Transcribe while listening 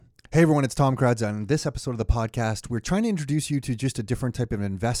Hey everyone, it's Tom Kradza. On this episode of the podcast, we're trying to introduce you to just a different type of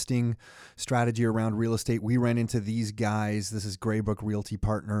investing strategy around real estate. We ran into these guys. This is Greybrook Realty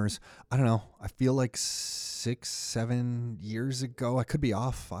Partners. I don't know. I feel like 6-7 years ago. I could be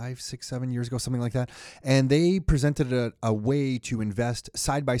off. 5-6-7 years ago, something like that. And they presented a way to invest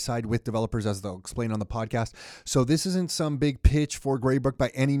side by side with developers, as they'll explain on the podcast. So this isn't some big pitch for Greybrook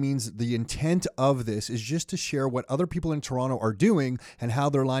by any means. The intent of this is just to share what other people in Toronto are doing and how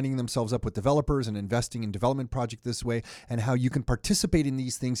they're lining themselves up with developers and investing in development projects this way, and how you can participate in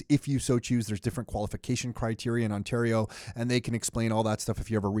these things if you so choose. There's different qualification criteria in Ontario, and they can explain all that stuff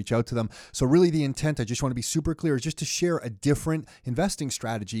if you ever reach out to them. So really the intent, I just want to be super clear, is just to share a different investing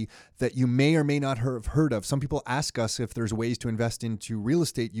strategy that you may or may not have heard of. Some people ask us if there's ways to invest into real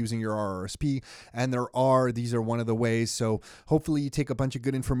estate using your RRSP, and these are one of the ways. So hopefully you take a bunch of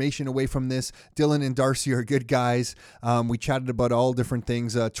good information away from this. Dylan and Darcy are good guys. We chatted about all different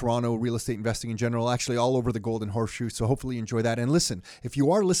things, Toronto real estate investing in general, actually all over the Golden Horseshoe. So hopefully you enjoy that. And listen, if you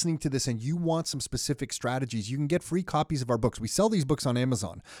are listening to this and you want some specific strategies, you can get free copies of our books. We sell these books on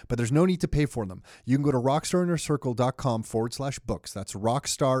Amazon, but there's no need to pay for them. You can go to rockstarinnercircle.com/books. That's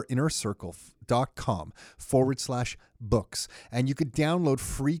rockstarinnercircle.com/books. And you could download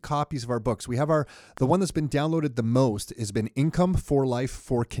free copies of our books. We have the one that's been downloaded the most has been Income for Life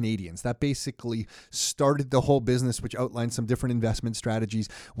for Canadians. That basically started the whole business, which outlines some different investment strategies.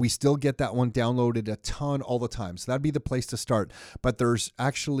 We still get that one downloaded a ton all the time. So that'd be the place to start. But there's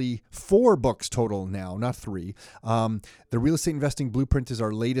actually 4 books total now, not 3. The Real Estate Investing Blueprint is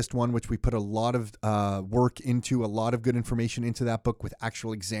our latest one, which we put a lot of work into, a lot of good information into that book with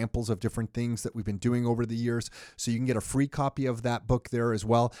actual examples of different things that we've been doing over the years. So you can get a free copy of that book there as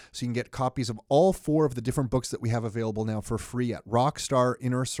well. So you can get copies of all 4 of the different books that we have available now for free at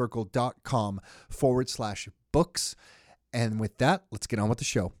rockstarinnercircle.com/books. And with that, let's get on with the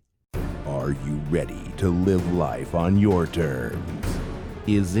show. Are you ready to live life on your terms?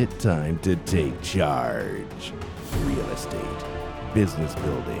 Is it time to take charge? Real estate, business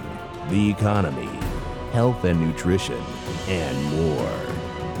building, the economy, health and nutrition, and more.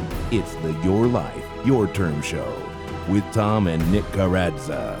 It's the Your Life, Your Term Show with Tom and Nick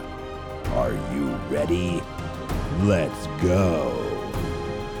Kradza. Are you ready? Let's go.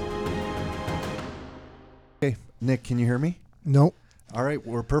 Okay, Nick, can you hear me? Nope. All right,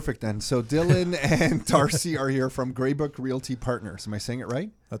 we're perfect then. So Dylan and Darcy are here from Greybrook Realty Partners. Am I saying it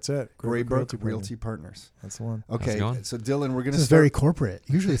right? That's it. Greybrook Realty Partners. That's the one. Okay, so Dylan, we're going to This is very corporate.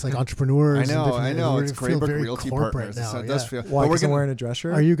 Usually it's like entrepreneurs. I know. It's Greybrook very Realty corporate Partners. now. So it Yeah. does feel. Why, because I'm wearing a dress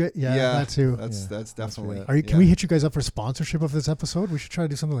shirt? Are you good? Yeah, that too. That's definitely. Can we hit you guys up for sponsorship of this episode? We should try to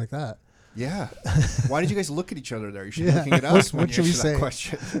do something like that. Yeah. Why did you guys look at each other there? You should be looking at us when what you should we answer that say?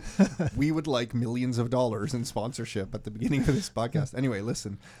 question. We would like millions of dollars in sponsorship at the beginning of this podcast. Anyway,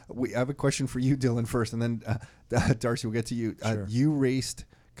 listen, we have a question for you, Dylan, first, and then Darcy, we'll get to you. Sure. You raced,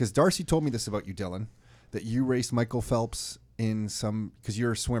 because Darcy told me this about you, Dylan, that you raced Michael Phelps because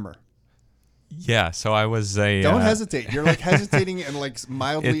you're a swimmer. Yeah, so I was a... Don't hesitate. You're like hesitating and like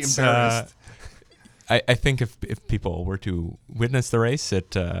mildly embarrassed. I think if people were to witness the race,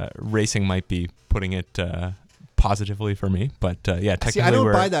 racing might be putting it positively for me. But yeah, technically, see, I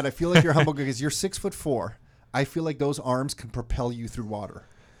don't buy that. I feel like you're humble because you're 6'4". I feel like those arms can propel you through water.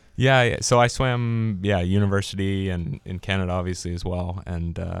 Yeah. So I swam, university and in Canada obviously as well,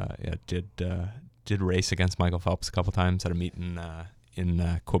 and did race against Michael Phelps a couple times at a meet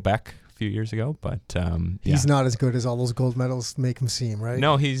in Quebec a few years ago, but he's not as good as all those gold medals make him seem, right?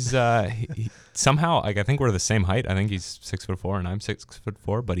 No, he's he somehow, like, I think we're the same height. I think he's 6'4" and I'm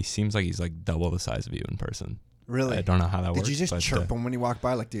 6'4", but he seems like he's like double the size of you in person. Really? I don't know how that works. Did you just chirp him when you walk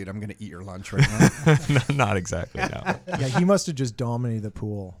by, like, dude, I'm gonna eat your lunch right now? No, not exactly. No. Yeah, he must have just dominated the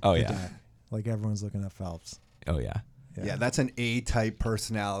pool. Oh, the yeah. day. Like everyone's looking at Phelps. Oh yeah. Yeah, that's an A-type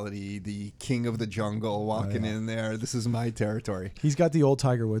personality, the king of the jungle walking in there. This is my territory. He's got the old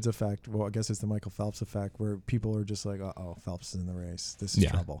Tiger Woods effect. Well, I guess it's the Michael Phelps effect, where people are just like, "Oh, Phelps is in the race. This is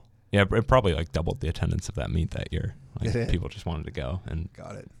trouble." Yeah, it probably like doubled the attendance of that meet that year. Like people just wanted to go and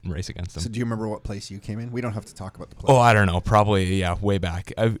race against him. So do you remember what place you came in? We don't have to talk about the place. Oh, I don't know. Probably, way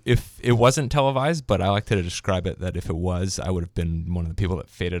back. If it wasn't televised, but I like to describe it that if it was, I would have been one of the people that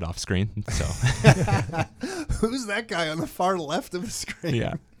faded off screen. So who's that guy on the far left of the screen?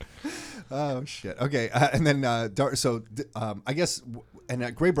 Yeah. Oh shit. Okay, and then I guess. And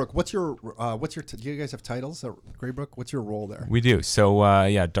at Greybrook, what's your do you guys have titles at Greybrook? What's your role there? We do. So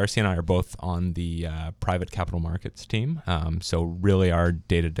Darcy and I are both on the private capital markets team. So really, our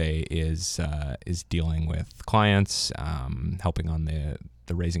day to day is dealing with clients, helping on the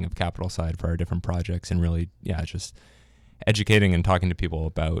raising of capital side for our different projects, and really, just educating and talking to people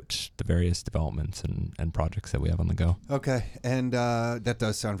about the various developments and projects that we have on the go. Okay, and that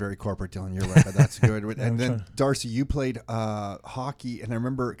does sound very corporate, Dylan. You're right, but that's good. And then Darcy, you played hockey, and I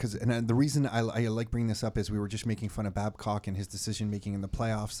remember and the reason I like bringing this up is we were just making fun of Babcock and his decision making in the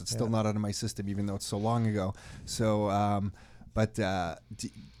playoffs. It's still not out of my system, even though it's so long ago. So,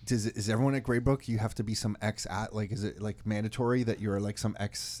 is everyone at Greybrook? You have to be some is it like mandatory that you're like some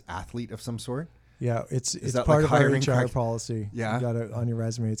ex-athlete of some sort? Yeah, it's that part like of our hiring HR policy. Yeah. You gotta, on your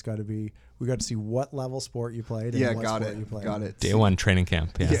resume, it's got to be, we got to see what level sport you played and what sport you played. Got it. Day one training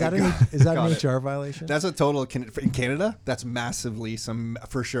camp. Yeah. Is that an HR violation? That's a total in Canada. That's massively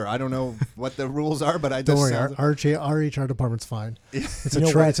for sure. I don't know what the rules are, but I don't just worry. Our HR department's fine. It's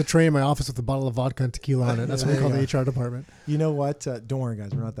a tray in my office with a bottle of vodka and tequila on it. That's what we call the HR department. You know what? Don't worry,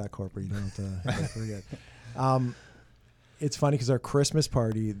 guys. We're not that corporate. You don't have to forget. It's funny because our Christmas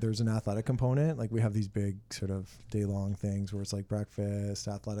party, there's an athletic component. Like we have these big sort of day-long things where it's like breakfast,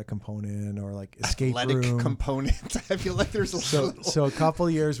 athletic component, or like escape room. Component. I feel like there's So a couple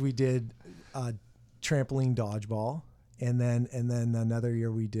of years we did trampoline dodgeball, and then another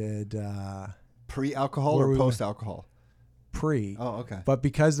year we did pre-alcohol or post-alcohol. Pre. Oh, okay. But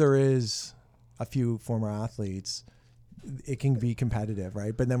because there is a few former athletes, it can be competitive,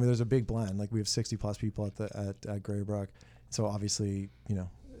 right? But then there's a big blend. Like we have 60 plus people at Greybrook. So obviously,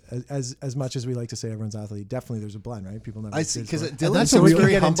 as much as we like to say everyone's athlete, definitely there's a blend, right? People never. I see, because Dylan's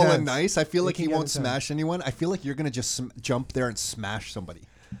very humble and nice. I feel like he won't smash anyone. I feel like you're gonna just jump there and smash somebody.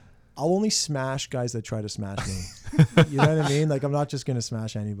 I'll only smash guys that try to smash me. You know what I mean? Like I'm not just gonna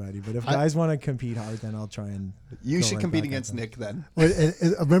smash anybody, but if guys want to compete hard, then I'll try and. You should compete against Nick then.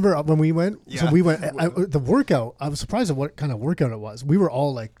 Remember when we went? Yeah. So we went. The workout. I was surprised at what kind of workout it was. We were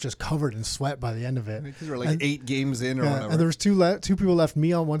all like just covered in sweat by the end of it. Because we're like 8 games in or whatever. And there was two people left.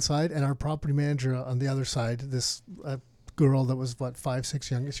 Me on one side and our property manager on the other side. This girl that was 5,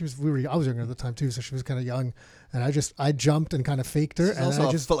 6 young. I was younger at the time too, so she was kind of young. And I jumped and kind of faked her. She's and also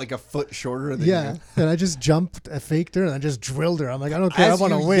I just felt like a foot shorter than you. And I just jumped, faked her, and I just drilled her. I'm like, I don't care. I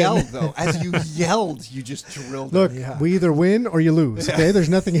want to win. As you yelled, you just drilled her. Look, we either win or you lose. Okay, there's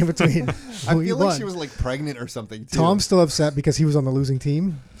nothing in between. I feel like she was like pregnant or something too. Tom's still upset because he was on the losing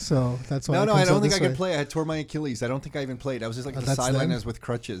team, so that's why. No, I don't think I could play. I had tore my Achilles. I don't think I even played. I was just like the sideline as with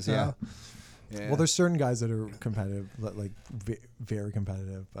crutches. Yeah. Well, there's certain guys that are competitive, like very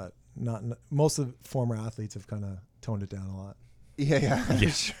competitive, but not most of the former athletes have kind of toned it down a lot. Yeah,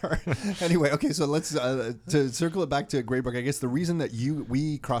 sure. Anyway, okay, so let's to circle it back to Greybrook. I guess the reason that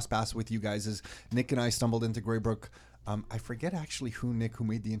we crossed paths with you guys is Nick and I stumbled into Greybrook. I forget actually who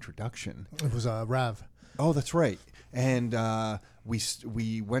made the introduction. It was Rav. Oh, that's right. And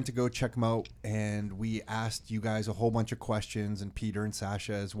we went to go check them out, and we asked you guys a whole bunch of questions, and Peter and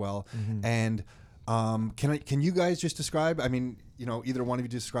Sasha as well. Mm-hmm. And can you guys just describe? I mean, either one of you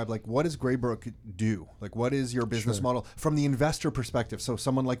describe like what does Greybrook do? Like what is your business model from the investor perspective? So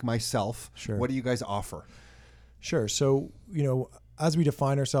someone like myself, what do you guys offer? Sure. So as we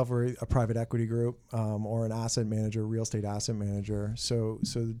define ourselves, we're a private equity group or an asset manager, real estate asset manager. So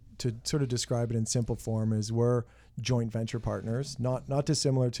to sort of describe it in simple form is we're joint venture partners, not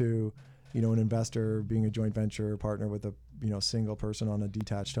dissimilar to, an investor being a joint venture partner with a, single person on a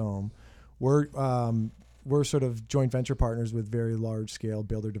detached home. We're sort of joint venture partners with very large scale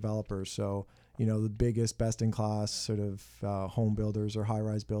builder developers. So, the biggest best in class sort of home builders or high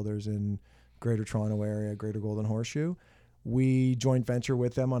rise builders in Greater Toronto area, Greater Golden Horseshoe. We joint venture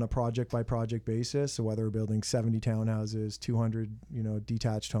with them on a project by project basis. So whether we're building 70 townhouses, 200,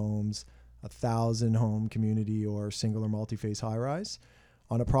 detached homes, 1,000 home community or single or multi-phase high rise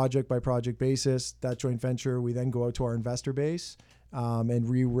on a project by project basis, that joint venture, we then go out to our investor base and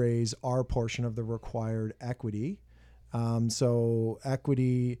re-raise our portion of the required equity. So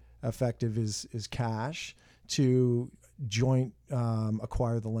equity effective is cash to joint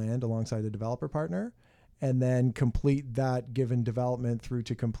acquire the land alongside a developer partner, and then complete that given development through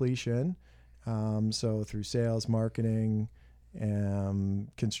to completion. So through sales, marketing,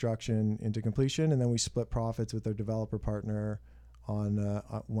 construction into completion, and then we split profits with our developer partner on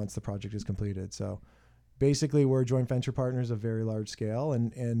once the project is completed. So basically, we're joint venture partners of very large scale,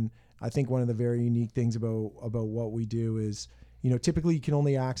 and I think one of the very unique things about what we do is, typically you can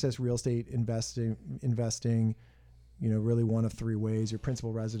only access real estate investing, really one of 3 ways: your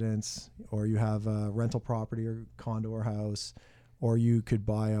principal residence, or you have a rental property or condo or house, or you could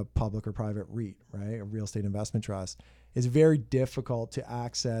buy a public or private REIT, right? A real estate investment trust. It's very difficult to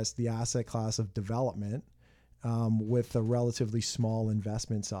access the asset class of development with a relatively small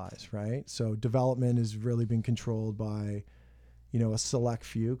investment size, right? So development has really been controlled by, a select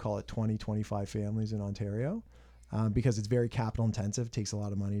few, call it 20, 25 families in Ontario. because it's very capital intensive. It takes a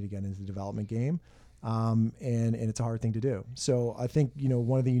lot of money to get into the development game. And it's a hard thing to do. So I think,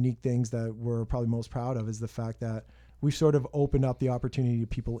 one of the unique things that we're probably most proud of is the fact that we've sort of opened up the opportunity to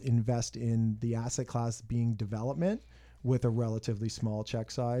people invest in the asset class being development with a relatively small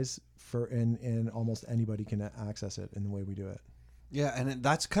check size and almost anybody can access it in the way we do it. Yeah, and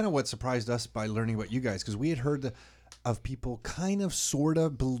that's kind of what surprised us by learning about you guys, because we had heard of people kind of sort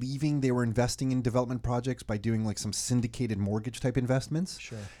of believing they were investing in development projects by doing like some syndicated mortgage type investments.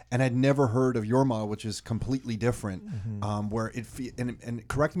 Sure. And I'd never heard of your model, which is completely different, where and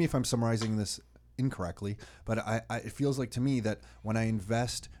correct me if I'm summarizing this incorrectly, but it feels like to me that when I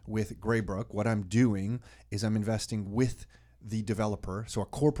invest with Greybrook, what I'm doing is I'm investing with the developer. So a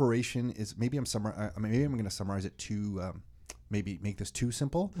corporation is, maybe I'm going to summarize it too, maybe make this too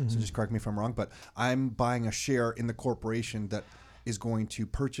simple. So just correct me if I'm wrong, but I'm buying a share in the corporation that is going to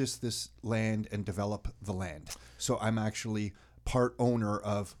purchase this land and develop the land. So I'm actually part owner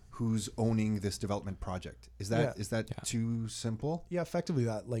of who's owning this development project. Is that too simple? Yeah, effectively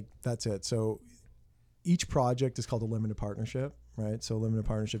that's it. So each project is called a limited partnership, right? So a limited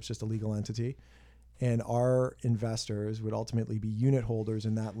partnership is just a legal entity. And our investors would ultimately be unit holders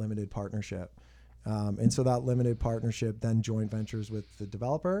in that limited partnership. And so that limited partnership then joint ventures with the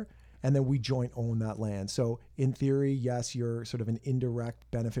developer, and then we joint own that land. So in theory, yes, you're sort of an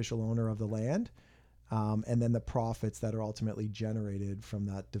indirect beneficial owner of the land, and then the profits that are ultimately generated from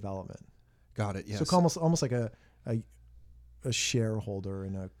that development. Got it. Yes. So almost like a shareholder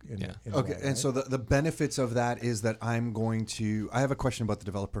in a okay. way, And right? so the benefits of that is that I have a question about the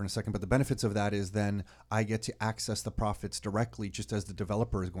developer in a second, but the benefits of that is then I get to access the profits directly, just as the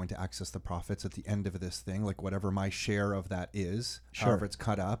developer is going to access the profits at the end of this thing, like whatever my share of that is, however it's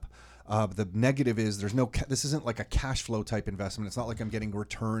cut up. The negative is this isn't like a cash flow type investment. It's not like I'm getting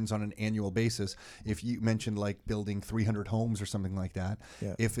returns on an annual basis. If you mentioned like building 300 homes or something like that,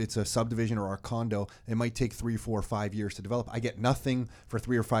 if it's a subdivision or a condo, it might take 3, 4, 5 years to develop. I get nothing for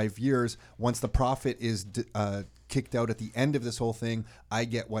 3 or 5 years. Once the profit is kicked out at the end of this whole thing, I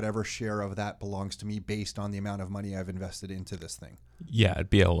get whatever share of that belongs to me based on the amount of money I've invested into this thing. Yeah, it'd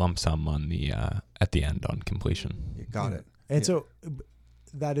be a lump sum on the at the end on completion. You got it. And so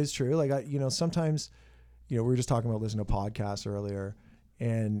that is true. Like sometimes, we were just talking about listening to podcasts earlier,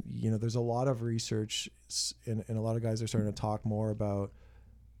 and there's a lot of research, and a lot of guys are starting to talk more about,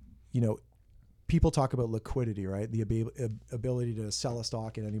 people talk about liquidity, right? The ability to sell a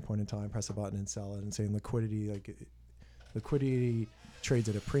stock at any point in time, press a button and sell it, and saying liquidity trades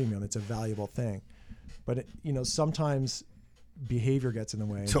at a premium. It's a valuable thing, but sometimes behavior gets in the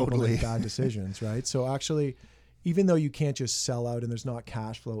way. And people make bad decisions, right? So actually, even though you can't just sell out and there's not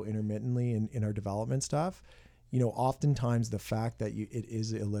cash flow intermittently in our development stuff, oftentimes the fact that it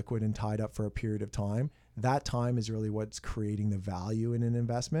is illiquid and tied up for a period of time, that time is really what's creating the value in an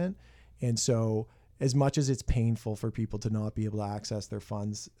investment. And so as much as it's painful for people to not be able to access their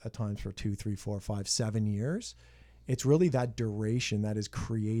funds at times for 2, 3, 4, 5, 7 years, it's really that duration that is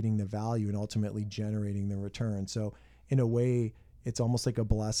creating the value and ultimately generating the return. So in a way, it's almost like a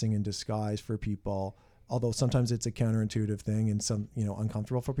blessing in disguise for people. Although sometimes it's a counterintuitive thing and some,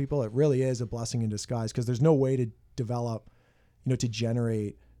 uncomfortable for people, it really is a blessing in disguise, because there's no way to develop, to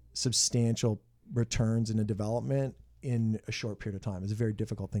generate substantial returns in a development in a short period of time. It's a very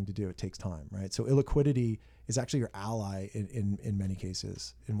difficult thing to do. It takes time, right? So illiquidity is actually your ally in many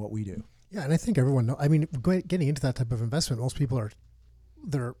cases in what we do. Yeah, and I think everyone knows. I mean, getting into that type of investment, most people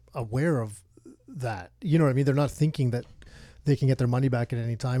they're aware of that. You know what I mean? They're not thinking that they can get their money back at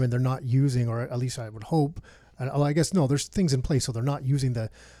any time, and they're not using, or at least I would hope. And I guess no, there's things in place, so they're not using the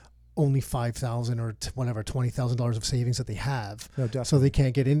only $5,000 or whatever $20,000 of savings that they have. No, definitely. So they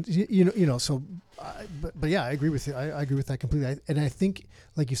can't get in. So, but yeah, I agree with you. I agree with that completely. And I think,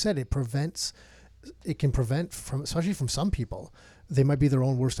 like you said, it can prevent from, especially from some people, they might be their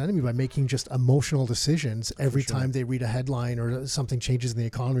own worst enemy by making just emotional decisions every time they read a headline or something changes in the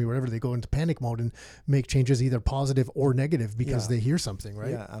economy, whatever. They go into panic mode and make changes either positive or negative because they hear something,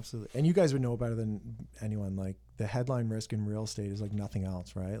 right? Yeah, absolutely. And you guys would know better than anyone. Like the headline risk in real estate is like nothing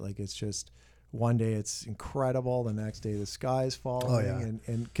else, right? Like it's just one day it's incredible, the next day the sky is falling,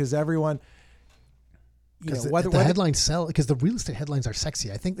 and because everyone. Because the headlines sell, because the real estate headlines are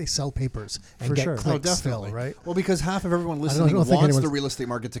sexy. I think they sell papers and get clicks still, right? Well, because half of everyone listening wants the real estate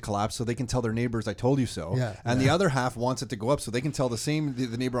market to collapse so they can tell their neighbors, I told you so. Yeah, and the other half wants it to go up so they can tell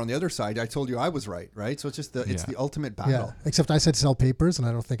the neighbor on the other side, I told you I was right? So it's just it's the ultimate battle. Yeah, except I said sell papers, and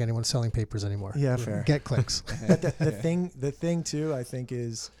I don't think anyone's selling papers anymore. Yeah, fair. Get clicks. But the thing too, I think,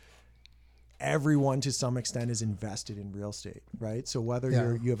 is everyone to some extent is invested in real estate, right? So whether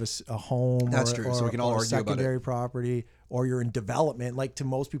Yeah. you have a home, That's or, true. or, So we can all or a argue about it. secondary property, or you're in development, like to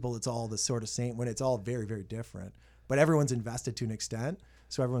most people, it's all the sort of same, when it's all very, very different. But everyone's invested to an extent,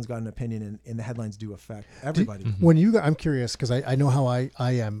 so everyone's got an opinion, and the headlines do affect everybody. When you, I'm curious because I know how I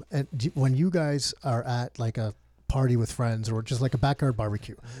am. And when you guys are at like a party with friends or just like a backyard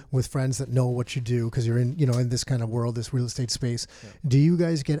barbecue with friends that know what you do because you're in, you know, in this kind of world, this real estate space, do you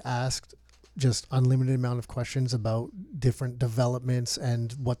guys get asked just unlimited amount of questions about different developments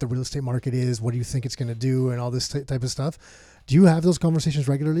and what the real estate market is, what do you think it's going to do, and all this type of stuff? Do you have those conversations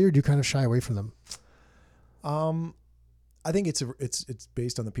regularly, or do you kind of shy away from them? I think it's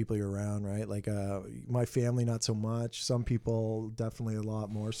based on the people you're around, right? Like my family, not so much. Some people definitely a lot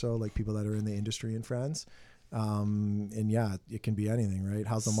more so, like people that are in the industry and friends. And yeah, it can be anything, right?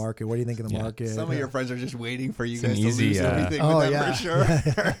 How's the market? What do you think of the market? Some of your friends are just waiting for you It's guys an to easy, lose everything oh, with them yeah. for sure.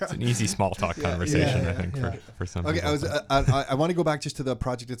 It's an easy small talk conversation, yeah, I think, for some Okay, people. I want to go back just to the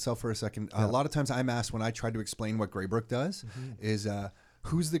project itself for a second. A lot of times I'm asked when I try to explain what Greybrook does is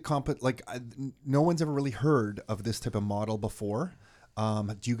who's the no one's ever really heard of this type of model before.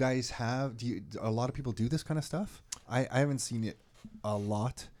 Do you guys have, a lot of people do this kind of stuff? I haven't seen it a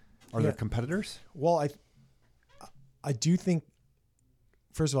lot. Are there competitors? Well, I do think,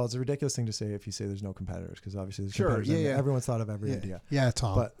 first of all, it's a ridiculous thing to say if you say there's no competitors, because obviously there's competitors. yeah. Everyone's thought of every idea. Yeah,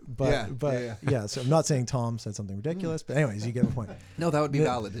 Tom. But yeah. So I'm not saying Tom said something ridiculous, but anyways, you get the point. No, that would be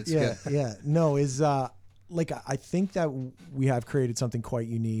valid. It's good. Yeah. No, like I think that we have created something quite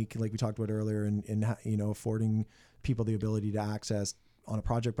unique, like we talked about earlier, in you know, affording people the ability to access on a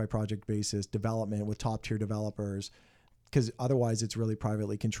project by project basis development with top tier developers, because otherwise it's really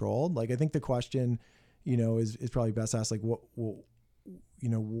privately controlled. Like I think the question, you know, is probably best asked, like, what, you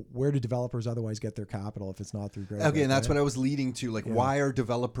know, where do developers otherwise get their capital if it's not through Greybrook? Okay, and that's what I was leading to. Like, why are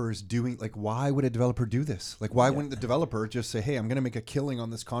developers doing, like, why would a developer do this? Like, why wouldn't the developer just say, hey, I'm going to make a killing on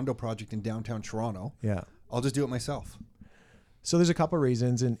this condo project in downtown Toronto. Yeah. I'll just do it myself. So there's a couple of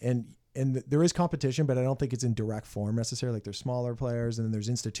reasons, and there is competition, but I don't think it's in direct form necessarily. Like there's smaller players, and then there's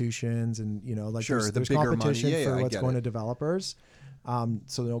institutions, and you know, like there's bigger competition money. for what's going to developers.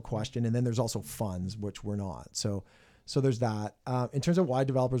 So no question. And then there's also funds, which we're not. So there's that. In terms of why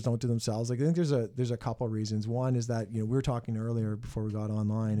developers don't do themselves, like I think there's a couple of reasons. One is that, you know, we were talking earlier before we got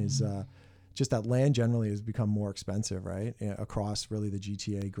online, is just that land generally has become more expensive, right, across really the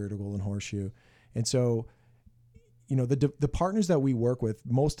GTA, Greater Golden Horseshoe, and so, you know, the partners that we work with,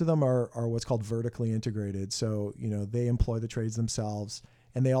 most of them are what's called vertically integrated. So, you know, they employ the trades themselves,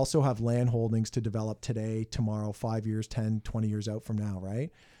 and they also have land holdings to develop today, tomorrow, 5 years, 10, 20 years out from now, right?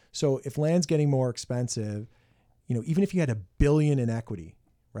 So if land's getting more expensive, you know, even if you had $1 billion in equity,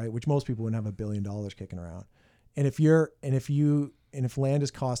 right, which most people wouldn't have $1 billion kicking around. And if land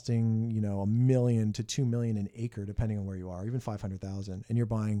is costing, you know, $1 million to $2 million an acre, depending on where you are, even 500,000, and you're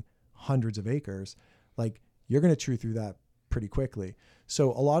buying hundreds of acres, like, you're going to chew through that pretty quickly.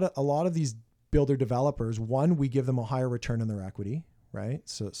 So a lot of these builder developers, one, we give them a higher return on their equity, right?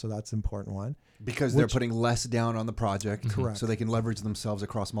 So that's the important one. Because they're putting less down on the project. Correct. So they can leverage themselves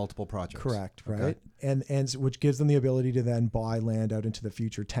across multiple projects. Correct, right? Okay. And which gives them the ability to then buy land out into the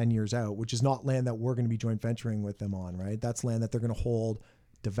future, 10 years out, which is not land that we're going to be joint venturing with them on, right? That's land that they're going to hold,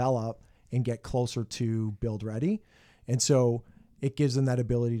 develop, and get closer to build ready. And so it gives them that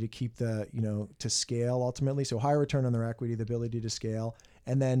ability to keep the, you know, to scale ultimately. So higher return on their equity, the ability to scale.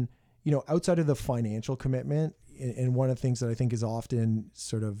 And then, you know, outside of the financial commitment, and one of the things that I think is often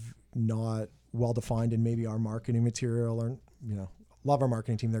sort of not well-defined in maybe our marketing material, or, you know, love our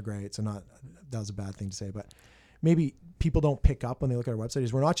marketing team. They're great. So that was a bad thing to say, but maybe people don't pick up when they look at our website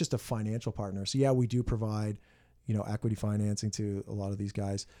is we're not just a financial partner. So yeah, we do provide, you know, equity financing to a lot of these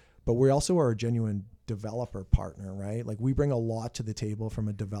guys, but we also are a genuine developer partner, right? Like we bring a lot to the table from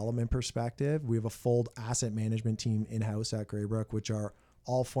a development perspective. We have a full asset management team in-house at Greybrook, which are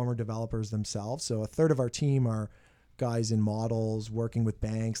all former developers themselves. So a third of our team are guys in models, working with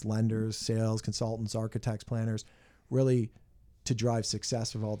banks, lenders, sales, consultants, architects, planners, really to drive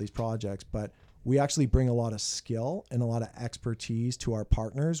success of all these projects. But we actually bring a lot of skill and a lot of expertise to our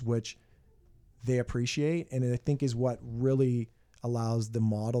partners, which they appreciate. And I think is what really allows the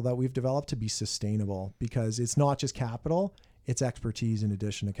model that we've developed to be sustainable, because it's not just capital, it's expertise in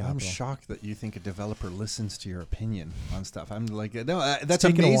addition to capital. I'm shocked that you think a developer listens to your opinion on stuff. I'm like, no, that's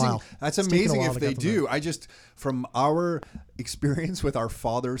taken a amazing. while. That's It's taken a amazing while if to they get to do. I just, from our experience with our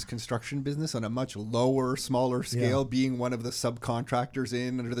father's construction business on a much lower, smaller scale, being one of the subcontractors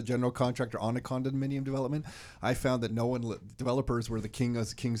under the general contractor on a condominium development, I found that developers were the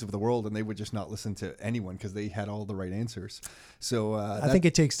kings of the world, and they would just not listen to anyone because they had all the right answers. So I think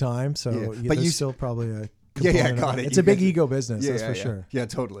it takes time. So but there's you still probably a got it. It's You a big guys- ego business, that's for sure. Yeah,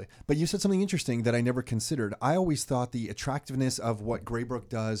 totally. But you said something interesting that I never considered. I always thought the attractiveness of what Greybrook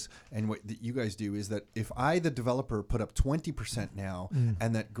does and what you guys do is that if I, the developer, put up 20% now,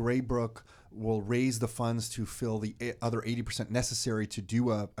 and that Greybrook will raise the funds to fill the other 80% necessary to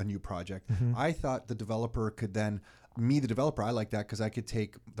do a new project, I thought the developer could then, the developer, I like that because I could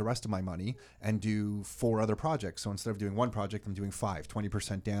take the rest of my money and do 4 other projects. So instead of doing 1 project, I'm doing 5,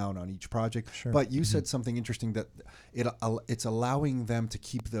 20% down on each project. Sure. But you said something interesting that it's allowing them to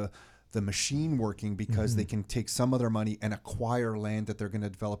keep the machine working because they can take some of their money and acquire land that they're going to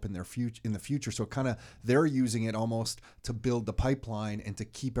develop in the future. So kind of they're using it almost to build the pipeline and to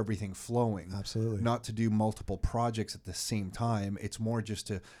keep everything flowing. Absolutely. Not to do multiple projects at the same time. It's more just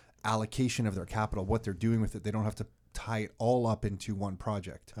to allocation of their capital, what they're doing with it. They don't have to tie it all up into one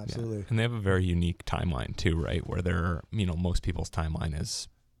project. Absolutely. Yeah. And they have a very unique timeline too, right? Where they're, most people's timeline is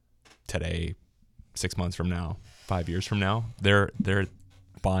today, 6 months from now, 5 years from now. They're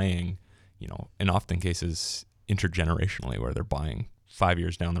buying, in often cases intergenerationally, where they're buying 5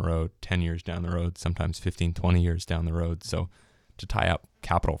 years down the road, 10 years down the road, sometimes 15, 20 years down the road. So to tie up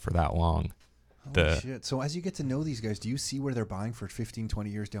capital for that long. Holy shit. So as you get to know these guys, do you see where they're buying for 15, 20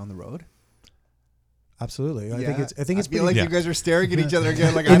 years down the road? Absolutely. I think it's I feel pretty, like you guys are staring at each other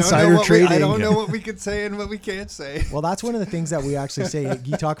again. Like Insider I trading. don't know what we could say and what we can't say. well, that's one of the things that we actually say.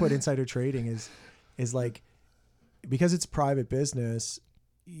 You talk about insider trading is like, because it's private business,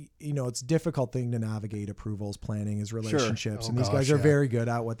 it's a difficult thing to navigate approvals, planning, is relationships. Oh, and these gosh, guys are yeah. very good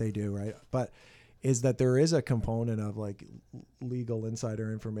at what they do, right? But is that there is a component of like legal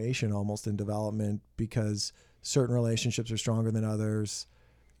insider information almost in development, because certain relationships are stronger than others.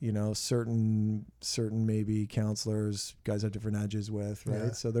 Certain maybe counselors guys have different edges with, right?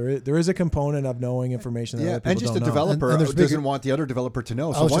 Yeah. So there is a component of knowing information that other people and just don't a know. developer And there's doesn't bigger- want the other developer to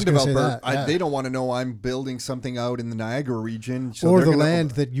know. I So was one just gonna say developer, that, yeah. they don't want to know I'm building something out in the Niagara region. So or they're the gonna-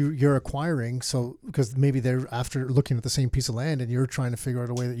 land that you're acquiring. So because maybe they're after looking at the same piece of land, and you're trying to figure out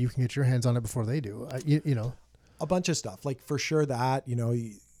a way that you can get your hands on it before they do. A bunch of stuff, like for sure that,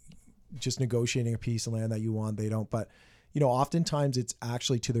 just negotiating a piece of land that you want, they don't. But, oftentimes it's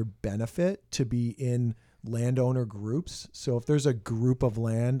actually to their benefit to be in landowner groups. So if there's a group of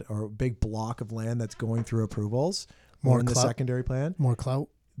land or a big block of land that's going through approvals, more in the secondary plan, More clout.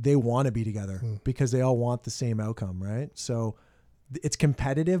 they want to be together because they all want the same outcome, right? So it's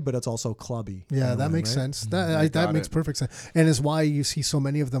competitive, but it's also clubby. Yeah, in a that way, makes right? sense. got That makes it. perfect sense, and is why you see so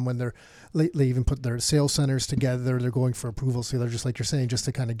many of them when they're lately even put their sales centers together. They're going for approval, so they're just like you're saying, just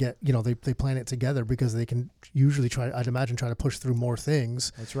to kind of get they plan it together because they can usually try to push through more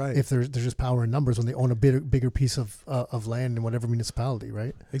things. That's right. If there's just power in numbers when they own a bigger piece of land in whatever municipality,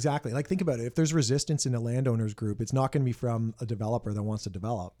 right? Exactly. Like think about it. If there's resistance in a landowners group, it's not going to be from a developer that wants to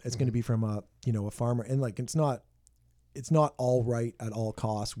develop. It's going to be from a farmer, and like it's not all right at all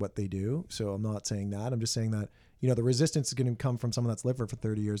costs what they do. So I'm not saying that. I'm just saying that, the resistance is going to come from someone that's lived there for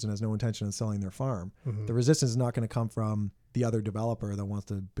 30 years and has no intention of selling their farm. Mm-hmm. The resistance is not going to come from the other developer that wants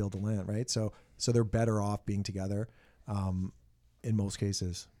to build the land, right? So they're better off being together in most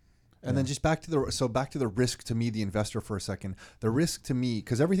cases. And then just back to the risk to me, the investor, for a second. The risk to me,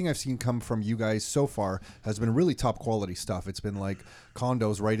 because everything I've seen come from you guys so far has been really top quality stuff. It's been like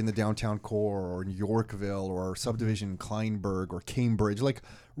condos right in the downtown core, or in Yorkville, or Subdivision, Kleinburg, or Cambridge, like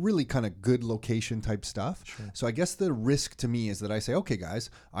really kind of good location type stuff. Sure. So I guess the risk to me is that I say, okay, guys,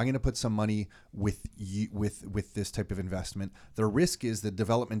 I'm going to put some money with you, with this type of investment. The risk is the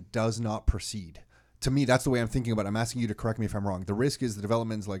development does not proceed. To me, that's the way I'm thinking about it. I'm asking you to correct me if I'm wrong. The risk is the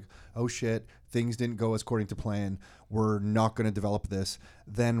development's like, oh shit, things didn't go as according to plan. We're not going to develop this.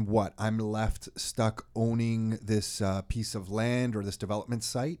 Then what? I'm left stuck owning this piece of land or this development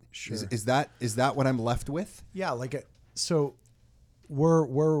site. Sure. Is that what I'm left with? Yeah. So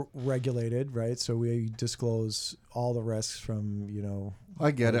we're regulated, right? So we disclose all the risks from,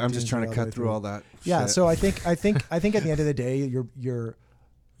 I get it. I'm just trying to all the way cut through all that. Yeah. shit. So I think at the end of the day, you're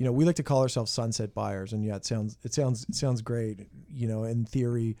we like to call ourselves sunset buyers, and yeah, it sounds great. In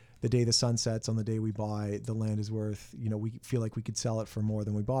theory, the day the sun sets on the day we buy, the land is worth, we feel like we could sell it for more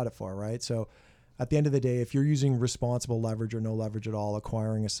than we bought it for, right? So at the end of the day, if you're using responsible leverage or no leverage at all,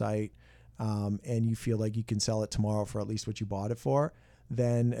 acquiring a site, and you feel like you can sell it tomorrow for at least what you bought it for,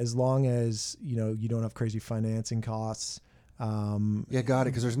 then as long as, you know, you don't have crazy financing costs. Yeah, got it.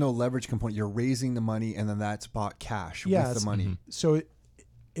 Because there's no leverage component. You're raising the money, and then that's bought cash with the money. So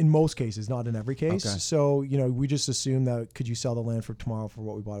in most cases, not in every case. Okay. So, you know, we just assume that could you sell the land for tomorrow for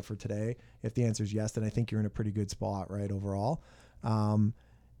what we bought it for today? If the answer is yes, then I think you're in a pretty good spot, right, overall.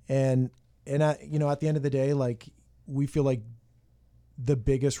 And you know, at the end of the day, like, we feel like the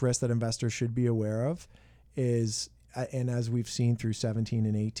biggest risk that investors should be aware of is, and as we've seen through 17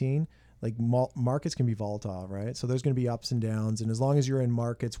 and 18, like markets can be volatile, right? So there's going to be ups and downs. And as long as you're in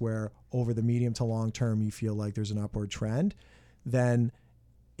markets where over the medium to long term, you feel like there's an upward trend, then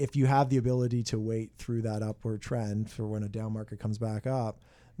if you have the ability to wait through that upward trend for when a down market comes back up,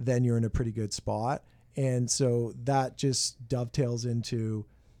 then you're in a pretty good spot. And so that just dovetails into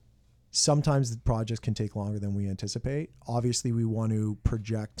sometimes the projects can take longer than we anticipate. Obviously, we want to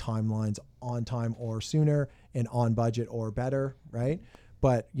project timelines on time or sooner and on budget or better, right?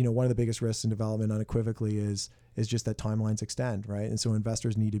 But, you know, one of the biggest risks in development unequivocally is just that timelines extend, right? And so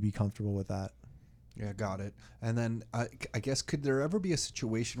investors need to be comfortable with that. Yeah, got it. And then I guess, could there ever be a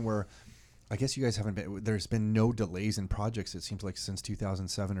situation where, I guess you guys there's been no delays in projects, it seems like, since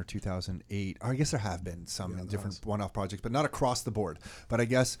 2007 or 2008. Or I guess there have been some in different one-off projects, but not across the board. But I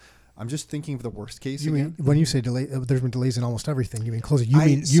guess I'm just thinking of the worst case. You again. mean when you say delay? There's been delays in almost everything. You mean closing?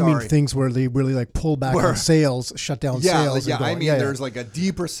 You mean things where they really like pull back on sales, shut down sales. There's like a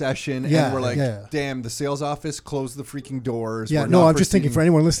deep recession, and we're like, damn, the sales office closed the freaking doors. Yeah, no, I'm just thinking for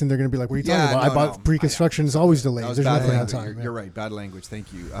anyone listening, they're going to be like, what are you talking about? I bought pre-construction is always delayed. There's nothing on time. You're right. Bad language.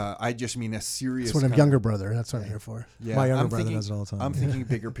 Thank you. I just mean a serious. It's what I'm younger brother. That's what I'm here for. Yeah, my younger brother does it all the time. I'm thinking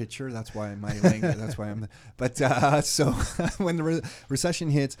bigger picture. That's why my language. That's why I'm. But so when the recession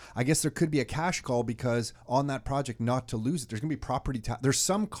hits, I guess there could be a cash call, because on that project, not to lose it, there's going to be property tax. There's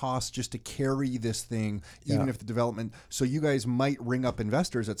some cost just to carry this thing, even if the development. So you guys might ring up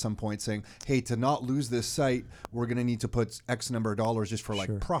investors at some point saying, hey, to not lose this site, we're going to need to put X number of dollars just for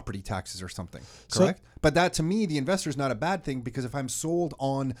like property taxes or something. Correct? So, but that, to me, the investor is not a bad thing, because if I'm sold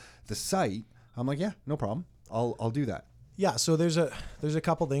on the site, I'm like, yeah, no problem. I'll do that. Yeah, so there's a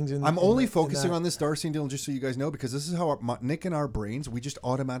couple things in. I'm only focusing on this Darcy deal, just so you guys know, because this is how Nick and our brains, we just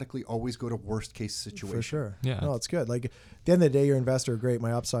automatically always go to worst case situation. For sure. Yeah. No, it's good. Like, at the end of the day, your investor, great.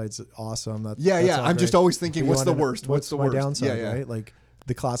 My upside's awesome. That's I'm just always thinking, what's the worst? What's the my worst? downside, right? Like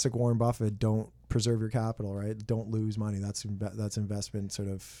the classic Warren Buffett, don't preserve your capital, right? Don't lose money. That's investment sort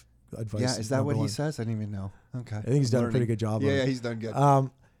of advice. Yeah, is that what he says? I didn't even know. Okay. I think he's done a pretty good job. Yeah, he's done good.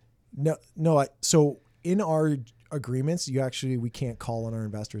 So in our agreements, we can't call on our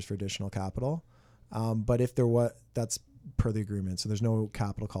investors for additional capital. But if that's per the agreement. So there's no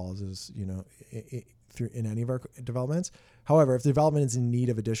capital calls, in any of our developments. However, if the development is in need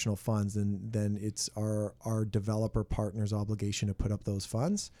of additional funds, then it's our developer partner's obligation to put up those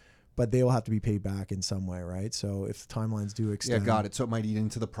funds, but they will have to be paid back in some way, right? So if the timelines do extend. Yeah, got it. So it might eat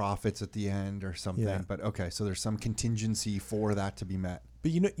into the profits at the end or something. Yeah. But okay, so there's some contingency for that to be met.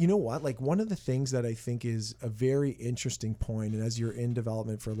 But you know what? Like, one of the things that I think is a very interesting point, and as you're in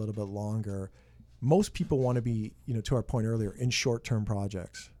development for a little bit longer, most people want to be, to our point earlier, in short-term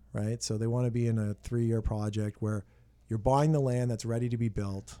projects, right? So they want to be in a 3-year project where you're buying the land that's ready to be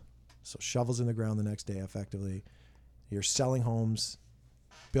built, so shovels in the ground the next day effectively. You're selling homes,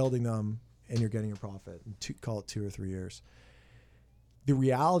 building them, and you're getting a profit. Call it 2 or 3 years. The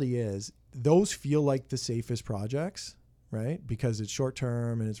reality is those feel like the safest projects, right? Because it's short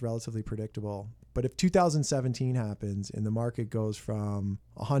term and it's relatively predictable. But if 2017 happens and the market goes from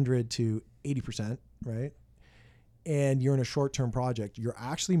 100 to 80%, right? And you're in a short-term project, you're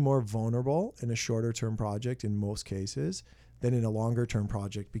actually more vulnerable in a shorter-term project in most cases than in a longer-term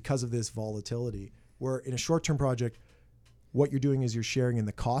project because of this volatility. Where in a short-term project, what you're doing is you're sharing in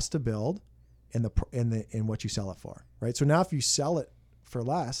the cost to build and what you sell it for, right? So now if you sell it for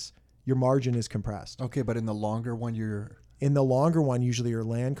less, your margin is compressed. Okay, but in the longer one, usually your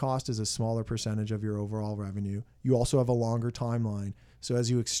land cost is a smaller percentage of your overall revenue. You also have a longer timeline. So as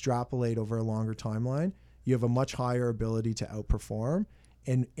you extrapolate over a longer timeline, you have a much higher ability to outperform,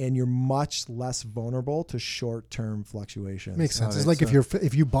 and you're much less vulnerable to short-term fluctuations. Makes sense. It's like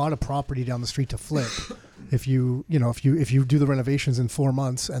if you bought a property down the street to flip, if you do the renovations in 4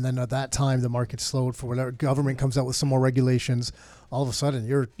 months, and then at that time the market slowed for whatever, government comes out with some more regulations all of a sudden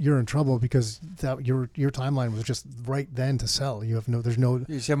you're in trouble because that your timeline was just right then to sell. You have you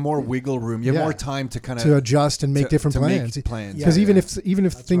just have more wiggle room. You have more time to kind of adjust and make different plans. Because even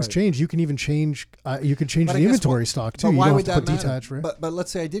if things change, you can even change. You can change the inventory stock too. But you why don't would have to that put matter? detached, right? But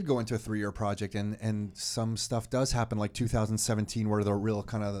let's say I did go into a 3-year project and some stuff does happen, like 2017, where the real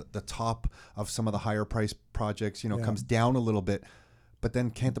kind of the top of some of the higher price projects, comes down a little bit. But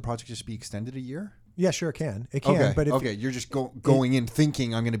then can't the project just be extended a year? Yeah, sure, it can. It can. Okay, but you're just going in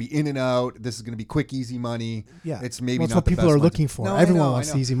thinking I'm going to be in and out. This is going to be quick, easy money. Yeah, it's maybe that's not what the people best are money. looking for. No, Everyone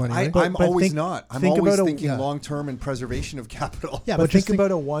wants the easy money. Right? I'm always about thinking long term and preservation of capital. Yeah, but think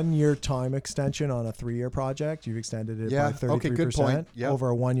about a 1-year time extension on a 3-year project. You've extended it by 33%. Okay, good point. Yep.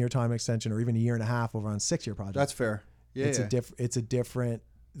 Over a 1-year time extension, or even a year and a half over on a 6-year project. That's fair. Yeah, it's a different.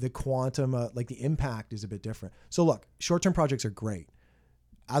 The quantum, like the impact, is a bit different. So look, short-term projects are great,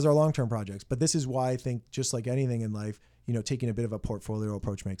 as are long-term projects. But this is why I think, just like anything in life, taking a bit of a portfolio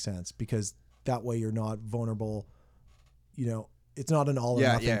approach makes sense, because that way you're not vulnerable. It's not an all or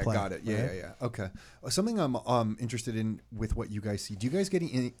nothing play. Got it. Yeah, right? yeah. Okay. Something I'm interested in with what you guys see. Do you guys get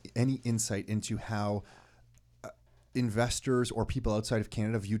any insight into how investors or people outside of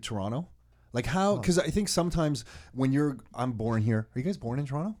Canada view Toronto? Like how? Because I think sometimes when I'm born here. Are you guys born in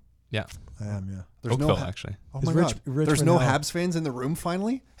Toronto? Yeah. I am, yeah. There's Oakville, actually. Oh my God. There's no Habs fans in the room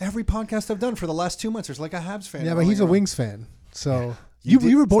finally? Every podcast I've done for the last 2 months, there's like a Habs fan. Yeah, but he's a Wings fan. So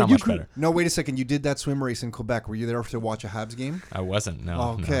you were born. It's not much better. No, wait a second. You did that swim race in Quebec. Were you there to watch a Habs game? I wasn't,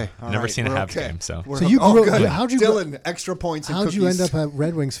 no. Okay. No. Never seen a Habs game, so. So you grew up. Good. How'd you Dylan, extra points and How'd cookies. you end up a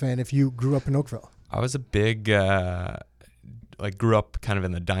Red Wings fan if you grew up in Oakville? I was a big, grew up kind of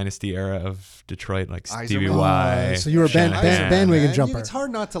in the dynasty era of Detroit, like Stevie Y. So you were a bandwagon jumper. It's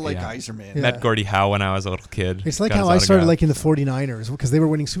hard not to like Yzerman. Yeah. Met Gordie Howe when I was a little kid. It's like Got how his I started autograph. liking the 49ers because they were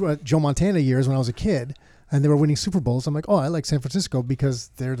winning Joe Montana years when I was a kid, and they were winning Super Bowls. I'm like, I like San Francisco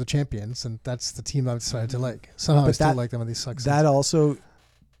because they're the champions, and that's the team I decided to like. Somehow I still like them when these suck. That also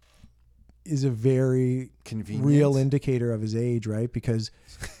is a very Convenient. real indicator of his age, right? Because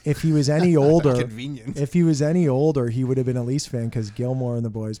if he was any older, Convenient. he would have been a Leafs fan because Gilmore and the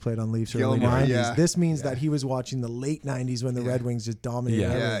boys played on Leafs early 90s. Yeah. This means that he was watching the late 90s when the Red Wings just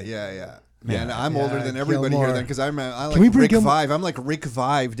dominated. Yeah. Man, I'm older than everybody Gilmore. here then because I like Can we bring Rick Vive. I'm like Rick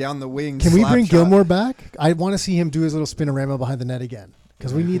Vive down the wing. Can we bring slap shot. Gilmore back? I want to see him do his little spinorama behind the net again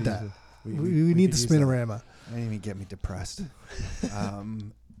because we need that. We need the spinorama. Don't even get me depressed.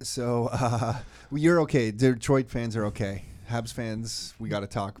 You're okay. Detroit fans are okay. Habs fans, we got to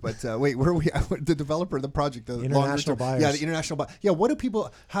talk. But wait, where are we at? The developer of the project, the international buyers. Yeah, the international buyers. Yeah,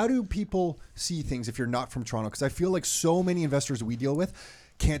 how do people see things if you're not from Toronto? Because I feel like so many investors we deal with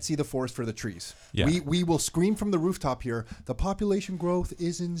can't see the forest for the trees. Yeah. We will scream from the rooftop here, the population growth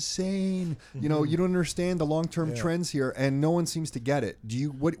is insane. You don't understand the long-term trends here, and no one seems to get it.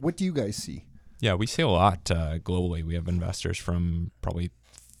 What do you guys see? Yeah, we see a lot globally. We have investors from probably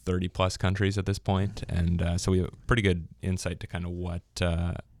 30 plus countries at this point, and so we have pretty good insight to kind of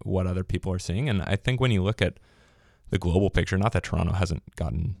what other people are seeing. And I think when you look at the global picture, not that Toronto hasn't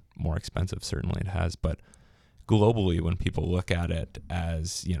gotten more expensive, certainly it has, but globally, when people look at it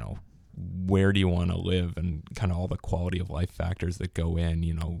as, where do you want to live and kind of all the quality of life factors that go in,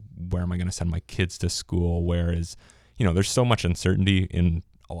 where am I going to send my kids to school? Where is, there's so much uncertainty in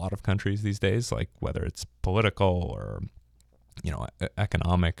a lot of countries these days, like whether it's political or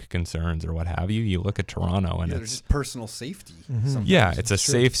economic concerns or what have you. You look at Toronto and there's just personal safety. Yeah, it's a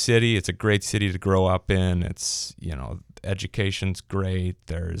safe city. It's a great city to grow up in. It's, education's great.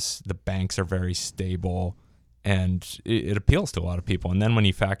 The banks are very stable, and it appeals to a lot of people. And then when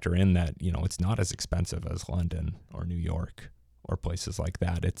you factor in that, it's not as expensive as London or New York or places like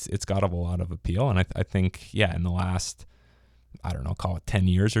that, it's got a lot of appeal. And I think, in the last, call it 10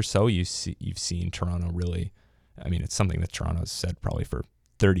 years or so, you've seen Toronto really, it's something that Toronto's said probably for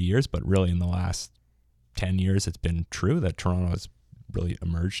 30 years, but really in the last 10 years, it's been true that Toronto has really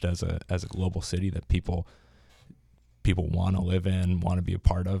emerged as a global city that people want to live in, want to be a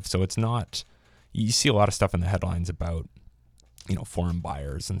part of. So it's not, you see a lot of stuff in the headlines about, foreign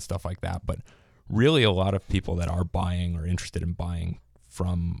buyers and stuff like that, but really a lot of people that are buying or interested in buying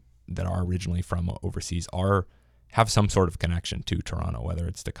that are originally from overseas have some sort of connection to Toronto, whether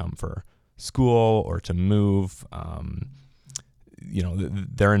it's to come for school or to move.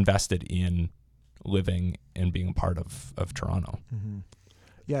 They're invested in living and being a part of Toronto. Mm-hmm.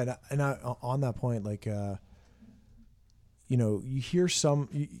 Yeah, and on that point, like you hear some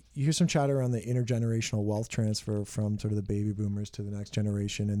chatter around the intergenerational wealth transfer from sort of the baby boomers to the next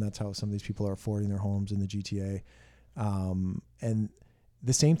generation, and that's how some of these people are affording their homes in the GTA. And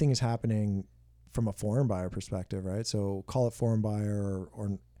the same thing is happening from a foreign buyer perspective, right? So call it foreign buyer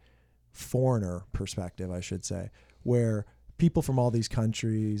or foreigner perspective, I should say, where people from all these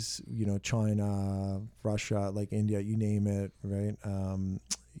countries, you know, China, Russia, like India, you name it, right?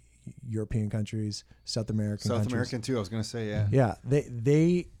 European countries, South American too. I was going to say, yeah. Yeah.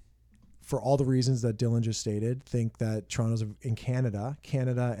 They, for all the reasons that Dylan just stated, think that Toronto's in Canada,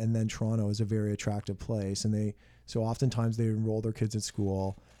 and then Toronto is a very attractive place. And so oftentimes they enroll their kids at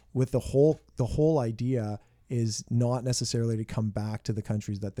school with the whole idea is not necessarily to come back to the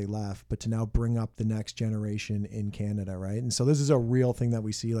countries that they left, but to now bring up the next generation in Canada, right? And so this is a real thing that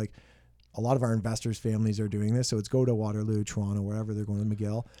we see. Like a lot of our investors' families are doing this. So it's go to Waterloo, Toronto, wherever they're going to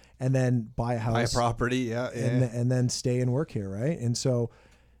McGill, and then buy a house, buy a property, and then stay and work here, right? And so,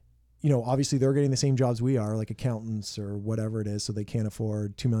 you know, obviously they're getting the same jobs we are, like accountants or whatever it is, so they can't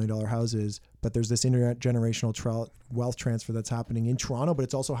afford $2 million houses. But there's this intergenerational wealth transfer that's happening in Toronto, but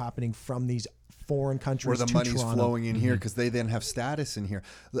it's also happening from these foreign countries where the money's Toronto. Flowing in here because they then have status in here.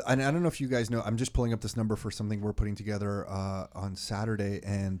 And I don't know if you guys know, I'm just pulling up this number for something we're putting together on Saturday,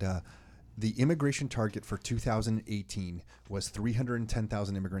 and the immigration target for 2018 was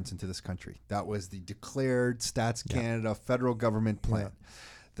 310,000 immigrants into this country. That was the declared Stats Canada federal government plan. Yeah.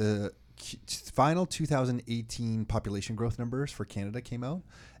 The final 2018 population growth numbers for Canada came out,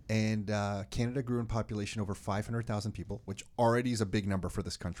 and Canada grew in population over 500,000 people, which already is a big number for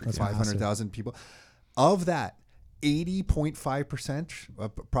this country. 500,000 people. Of that, 80.5%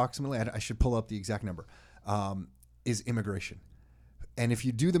 approximately, I should pull up the exact number, is immigration. And if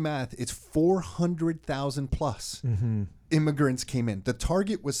you do the math, it's 400,000 plus immigrants came in. The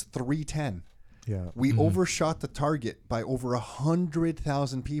target was 310. Yeah. We overshot the target by over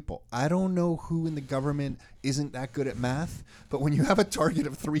 100,000 people. I don't know who in the government isn't that good at math, but when you have a target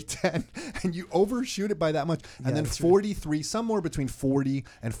of 310 and you overshoot it by that much, and then 43, somewhere between 40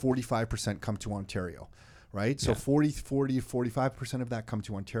 and 45% come to Ontario, right? So 45% of that come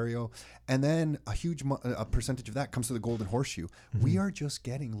to Ontario, and then a huge a percentage of that comes to the Golden Horseshoe. We are just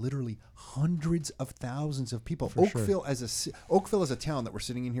getting literally hundreds of thousands of people. Oakville as a town that we're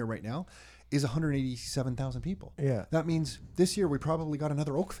sitting in here right now is 187,000 people. Yeah. That means this year we probably got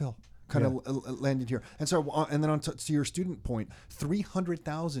another Oakville kind of landed here. And so, and then on to your student point,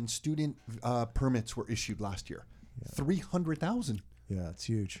 300,000 student permits were issued last year. 300,000. Yeah, it's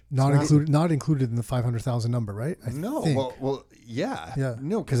huge. Not included in the 500,000 number, right? Well, yeah.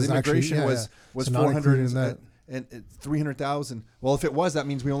 No, because immigration was so 400 and 300,000. Well, if it was, that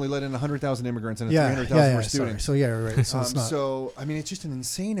means we only let in 100,000 immigrants and 300,000 were students. Sorry. So right. So it's not. So I mean, it's just an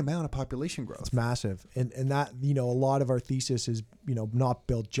insane amount of population growth. It's massive, and that, you know, a lot of our thesis is, you know, not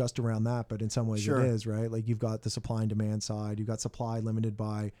built just around that, but in some ways it is, right? Like you've got the supply and demand side, you've got supply limited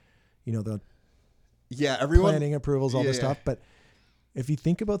by, you know, the planning approvals, all this stuff, but if you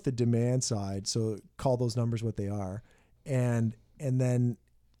think about the demand side, so call those numbers what they are, and then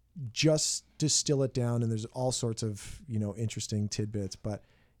just distill it down, and there's all sorts of, you know, interesting tidbits, but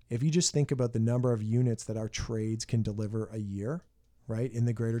if you just think about the number of units that our trades can deliver a year, right, in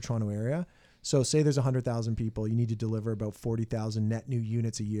the Greater Toronto Area. So say there's 100,000 people, you need to deliver about 40,000 net new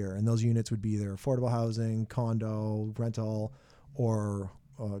units a year, and those units would be either affordable housing, condo, rental, or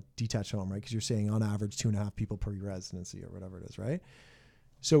detached home, right? Because you're saying on average 2.5 people per residency or whatever it is, right?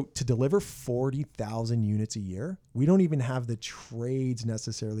 So to deliver 40,000 units a year, we don't even have the trades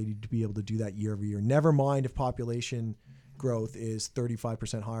necessarily to be able to do that year over year. Never mind if population growth is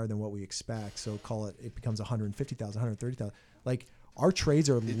 35% higher than what we expect. So call it becomes 150,000, 130,000. Like our trades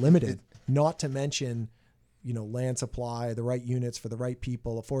are limited, not to mention, you know, land supply, the right units for the right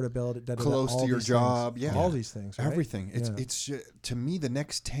people, affordability, close to your job, all these things, right? Everything. It's to me, the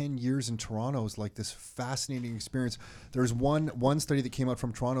next 10 years in Toronto is like this fascinating experience. There's one study that came out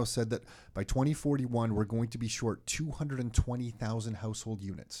from Toronto said that by 2041 we're going to be short 220,000 household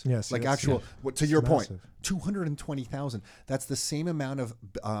units. Yes, like actual. To your point, 220,000. That's the same amount of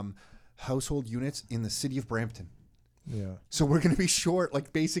household units in the city of Brampton. Yeah. So we're going to be short,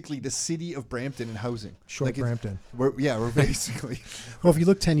 like basically the city of Brampton in housing. Short like Brampton. We're basically. Well, if you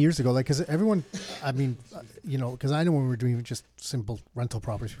look 10 years ago, like, because everyone, I mean, you know, because I know when we were doing just simple rental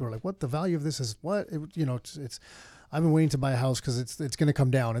properties, people were like, what, the value of this is what? You know, it's I've been waiting to buy a house because it's going to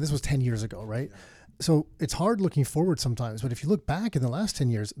come down. And this was 10 years ago, right? Yeah. So it's hard looking forward sometimes. But if you look back in the last 10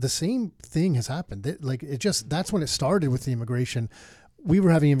 years, the same thing has happened. That's when it started with the immigration. We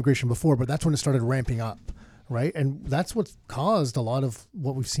were having immigration before, but that's when it started ramping up. Right. And that's what caused a lot of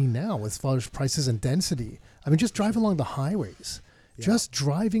what we've seen now with flush prices and density. I mean, just drive along the highways, just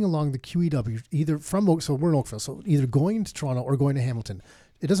driving along the QEW, either from, so we're in Oakville, so either going to Toronto or going to Hamilton,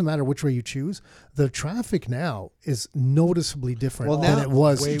 it doesn't matter which way you choose. The traffic now is noticeably different Well, now- than it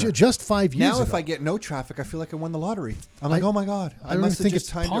was just 5 years Now, ago. if I get no traffic, I feel like I won the lottery. I'm like, oh my God. I don't must even have think just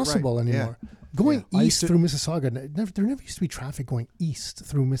it's timed it right. possible anymore. Yeah. Going I used east to- through Mississauga, there never used to be traffic going east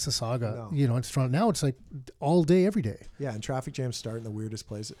through Mississauga. No. You know, it's Toronto. Now it's like all day, every day. Yeah, and traffic jams start in the weirdest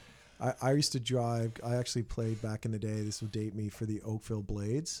places. I used to drive. I actually played back in the day. This would date me for the Oakville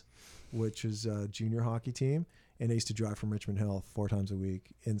Blades, which is a junior hockey team, and I used to drive from Richmond Hill 4 times a week.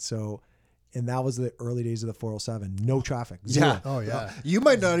 And that was the early days of the 407. No traffic. Zero. Yeah. Oh, yeah. You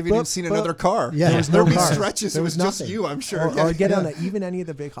might not have even seen another car. Yeah. There was There'd no be car. stretches. There It was was just nothing. you, I'm sure. Or I'd get on even any of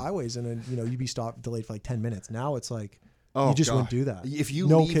the big highways, and then you'd be stopped, delayed for like 10 minutes. Now it's like you just wouldn't do that. If you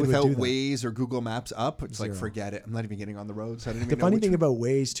No leave kid would without do that. Waze or Google Maps up, it's like, Zero. forget it. I'm not even getting on the road. So I didn't The even know funny which thing way- about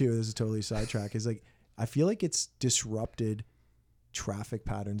Waze too, this is totally sidetrack, is like I feel like it's disrupted traffic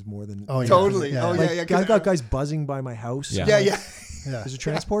patterns more than Oh, yeah. Totally. Yeah. Oh, Like, yeah. I've got guys buzzing by my house. Yeah. Yeah, yeah. Yeah. There's a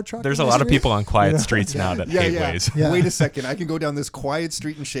transport truck. There's in a this lot of area? people on quiet streets now that Yeah, hate yeah. Waze. Yeah. Wait a second. I can go down this quiet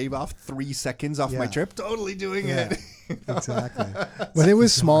street and shave off 3 seconds off my Yeah. trip. Totally doing Yeah. it. Exactly. When it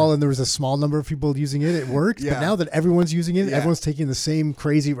was small and there was a small number of people using it, it worked. Yeah. But now that everyone's using it, Yeah. everyone's taking the same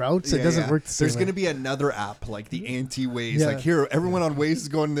crazy routes. It Yeah, doesn't yeah. work the same There's way. going to be another app like the anti-Waze. Yeah. Like, here, everyone on Waze is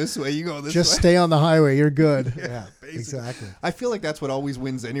going this way. You go this Just way. stay on the highway. You're good. Yeah, Basically. exactly. I feel like that's what always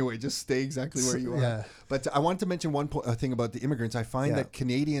wins anyway. Just stay exactly where you are. Yeah. But I wanted to mention one thing about the immigrants. I find Yeah. that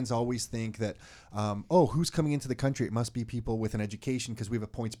Canadians always think that, who's coming into the country? It must be people with an education because we have a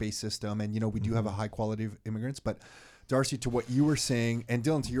points-based system, and we do have a high quality of immigrants. But Darcy, to what you were saying, and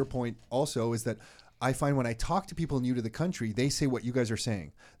Dylan, to your point also, is that I find when I talk to people new to the country, they say what you guys are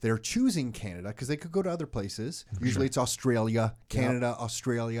saying. They're choosing Canada because they could go to other places. Usually it's Australia, Canada,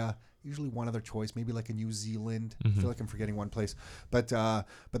 Australia. Usually one other choice, maybe like a New Zealand. I feel like I'm forgetting one place, but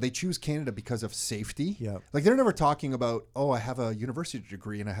they choose Canada because of safety. Yeah. Like they're never talking about, I have a university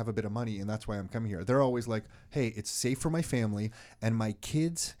degree and I have a bit of money and that's why I'm coming here. They're always like, hey, it's safe for my family and my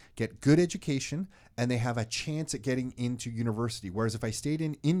kids get good education and they have a chance at getting into university. Whereas if I stayed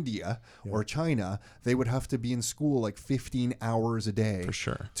in India or China, they would have to be in school like 15 hours a day For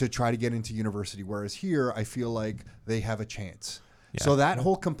sure. to try to get into university. Whereas here, I feel like they have a chance. Yeah. So that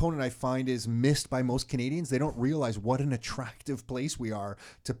whole component I find is missed by most Canadians. They don't realize what an attractive place we are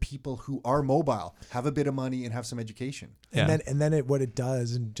to people who are mobile, have a bit of money, and have some education. Yeah. And then what it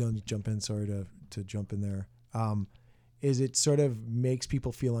does, and don't jump in. Sorry to jump in there. Is it sort of makes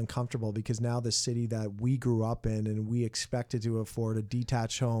people feel uncomfortable because now the city that we grew up in and we expected to afford a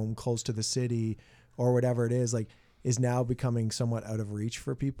detached home close to the city or whatever it is, like, is now becoming somewhat out of reach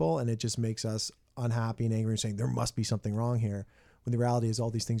for people, and it just makes us unhappy and angry and saying there must be something wrong here. When the reality is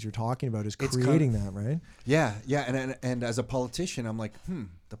all these things you're talking about is creating that, right? Yeah. And as a politician, I'm like,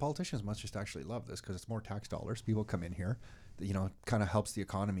 the politicians must just actually love this because it's more tax dollars. People come in here. Kind of helps the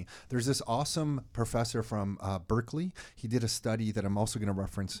economy. There's this awesome professor from Berkeley. He did a study that I'm also going to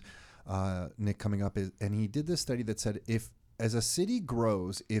reference, Nick, coming up. And he did this study that said as a city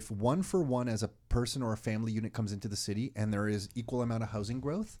grows, if 1 for 1 as a person or a family unit comes into the city and there is equal amount of housing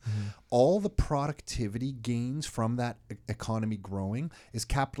growth, all the productivity gains from that economy growing is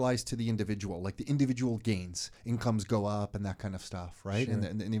capitalized to the individual. Like the individual gains, incomes go up and that kind of stuff, right? Sure.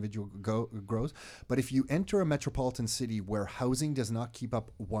 And the individual grows. But if you enter a metropolitan city where housing does not keep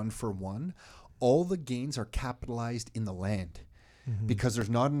up 1 for 1, all the gains are capitalized in the land. Because there's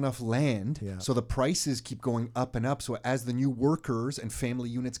not enough land, so the prices keep going up and up. So as the new workers and family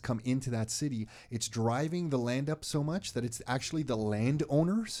units come into that city, it's driving the land up so much that it's actually the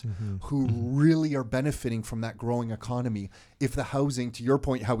landowners who really are benefiting from that growing economy. If the housing, to your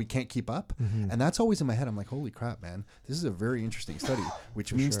point, how we can't keep up, and that's always in my head. I'm like, holy crap, man, this is a very interesting study,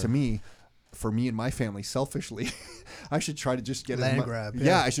 which means to me, for me and my family, selfishly, I should try to just get Land grab.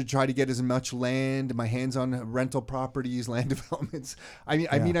 Yeah, I should try to get as much land, my hands on rental properties, land developments. I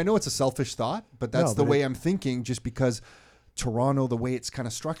mean, I know it's a selfish thought, but that's the way I'm thinking. Just because Toronto, the way it's kind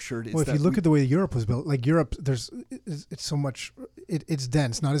of structured, is Well, if you look at the way Europe was built, like Europe, it's so much, it's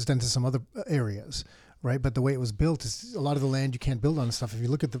dense, not as dense as some other areas, right? But the way it was built is a lot of the land you can't build on and stuff. If you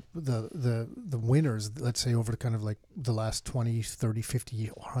look at the winners, let's say over kind of like the last 20, 30, 50,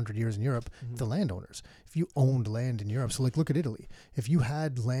 100 years in Europe, the landowners, if you owned land in Europe, so like look at Italy. If you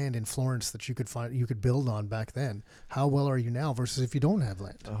had land in Florence that you could build on back then, how well are you now versus if you don't have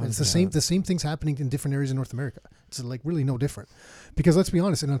land? And it's the same things happening in different areas in North America. It's like really no different. Because let's be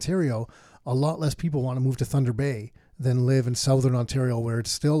honest, in Ontario, a lot less people want to move to Thunder Bay than live in Southern Ontario, where it's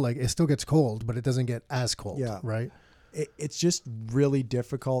still it still gets cold, but it doesn't get as cold. Yeah. Right. It's just really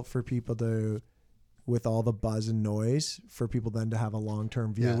difficult for people to, with all the buzz and noise, for people then to have a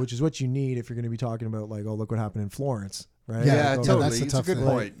long-term view, Yeah. which is what you need if you're going to be talking about like, oh, look what happened in Florence, right? Yeah, Like, totally. that's the It's a tough good thing.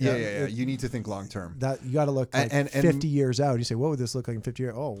 point. Yeah, Right. yeah. You need to think long term. That you got to look like And 50 years out. You say, what would this look like in 50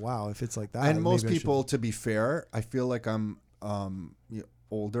 years? Oh, wow. If it's like that. And most maybe I people, to be fair, I feel like I'm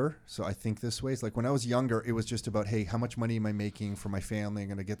older, so I think this way. It's like when I was younger, it was just about, hey, how much money am I making for my family? I'm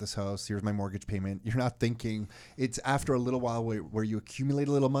going to get this house. Here's my mortgage payment. You're not thinking. It's after a little while where you accumulate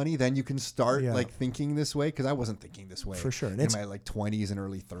a little money, then you can start like thinking this way. Because I wasn't thinking this way For sure. And in my like 20s and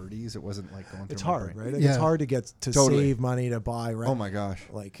early 30s. It wasn't like going through It's my hard, brain. right? Like Yeah. It's hard to get to save money to buy rent. Oh my gosh.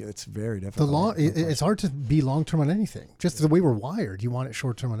 Like it's very The difficult. it's hard to be long term on anything. Just the way we're wired, you want it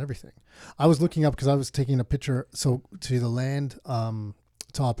short term on everything. I was looking up because I was taking a picture. So to the land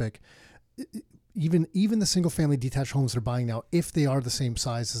topic, even the single family detached homes they're buying now, if they are the same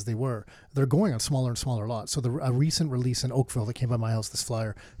size as they were, they're going on smaller and smaller lots. So a recent release in Oakville that came by my house, this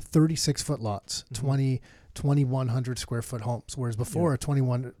flyer, 36-foot lots, 2,100 square foot homes, whereas before it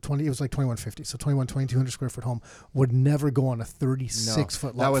was like 2,150. So 2,200 square foot home would never go on a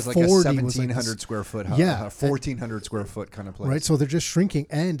 36-foot lot. That was like a 1,700 square foot house. Yeah. 1,400 square foot kind of place. Right, so they're just shrinking,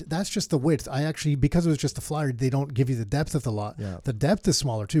 and that's just the width. I actually, because it was just a flyer, they don't give you the depth of the lot. Yeah. The depth is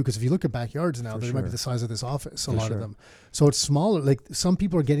smaller too, because if you look at backyards now, they might be the size of this office. A lot sure. of them, so it's smaller. Like some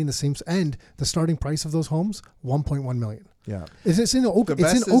people are getting the same, and the starting price of those homes, 1.1 million. Yeah. It's in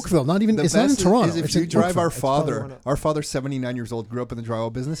Oakville, not even. It's not in Toronto. If It's you in drive Oakville. our father's 79 years old, grew up in the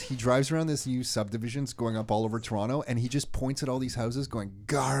drywall business. He drives around this new subdivisions going up all over Toronto, and he just points at all these houses, going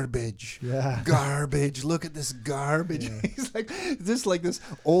garbage, garbage. Look at this garbage. Yeah. He's like this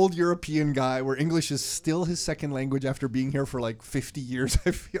old European guy where English is still his second language after being here for like 50 years.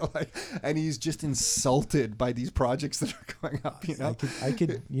 I feel like, and he's just insulted by these projects that are going up. You know, I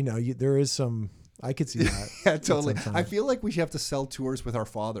could. There is some. I could see that. Yeah, totally. I feel like we should have to sell tours with our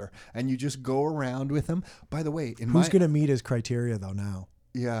father, and you just go around with him. By the way, who's going to meet his criteria though now?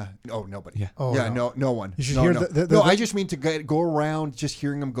 Yeah. Oh, nobody. Yeah. Oh, yeah. No one. You should no, hear no. I just mean to go around, just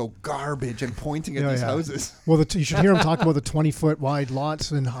hearing him go garbage and pointing at these houses. Well, you should hear him talk about the 20-foot wide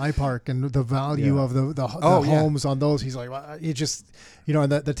lots in High Park and the value of the homes on those. He's like, well, it just, and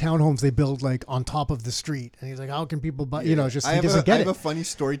the townhomes they build like on top of the street, and he's like, how can people buy? Just he doesn't get it. I have a funny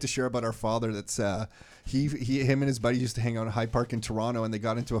story to share about our father. That's him and his buddy used to hang out in High Park in Toronto, and they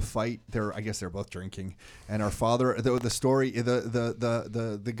got into a fight. I guess they're both drinking, and our father. The story,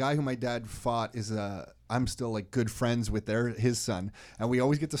 the guy who my dad fought is I'm still like good friends with his son, and we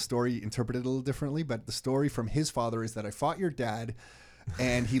always get the story interpreted a little differently. But the story from his father is that I fought your dad.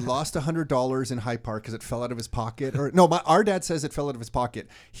 And he lost $100 in High Park because it fell out of his pocket. Or no, our dad says it fell out of his pocket.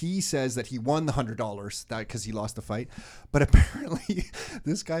 He says that he won the $100 because he lost the fight. But apparently,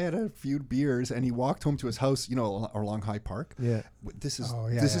 this guy had a few beers and he walked home to his house, along High Park. Yeah, this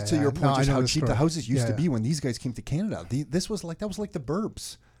is to your point, just how cheap the houses used to be when these guys came to Canada. That was like the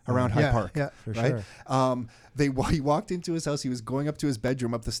burbs around High Park. Yeah, for right? Sure. He walked into his house. He was going up to his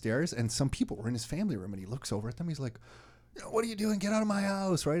bedroom up the stairs, and some people were in his family room. And he looks over at them. He's like, what are you doing? Get out of my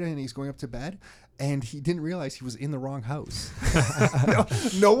house, right? And he's going up to bed, and he didn't realize he was in the wrong house.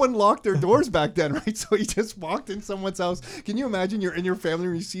 No one locked their doors back then, right? So he just walked in someone's house. Can you imagine you're in your family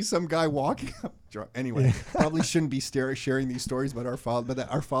room, you see some guy walking up? Anyway, probably shouldn't be sharing these stories about our father, but that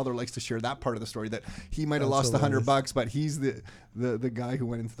our father likes to share that part of the story, that he might have lost $100, but he's the guy who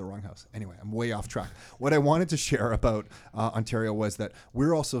went into the wrong house. Anyway, I'm way off track. What I wanted to share about Ontario was that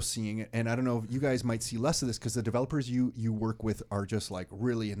we're also seeing it, and I don't know if you guys might see less of this because the developers you work with are just like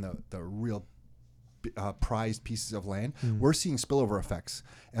really in the real prized pieces of land. We're seeing spillover effects.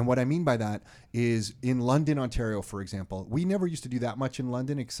 And what I mean by that is in London, Ontario, for example, we never used to do that much in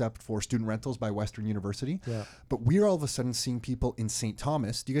London except for student rentals by Western University. Yeah. But we're all of a sudden seeing people in St.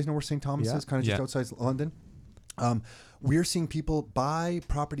 Thomas. Do you guys know where St. Thomas is? Kind of just outside London. We're seeing people buy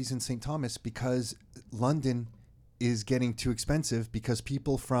properties in St. Thomas because London is getting too expensive because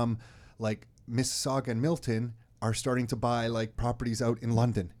people from like Mississauga and Milton are starting to buy like properties out in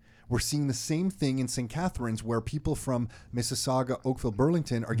London. We're seeing the same thing in St. Catharines where people from Mississauga, Oakville,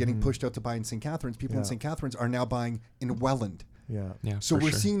 Burlington are getting pushed out to buy in St. Catharines. People in St. Catharines are now buying in Welland. Yeah. So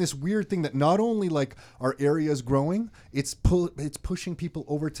we're seeing this weird thing that not only like our area is growing, it's pushing people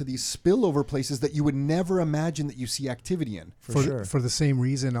over to these spillover places that you would never imagine that you see activity in. For the same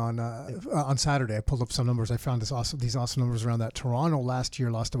reason on Saturday, I pulled up some numbers. I found these awesome numbers around that. Toronto last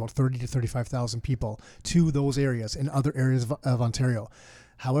year lost about 30 to 35,000 people to those areas in other areas of Ontario.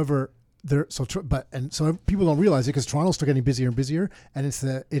 However, so people don't realize it because Toronto's still getting busier and busier, and it's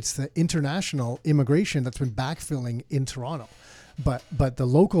the international immigration that's been backfilling in Toronto. but the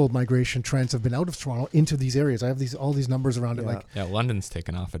local migration trends have been out of Toronto into these areas. I have all these numbers around it. Like, yeah, London's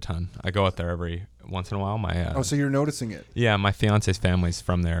taken off a ton. I go out there every once in a while. My so you're noticing it? Yeah, my fiance's family's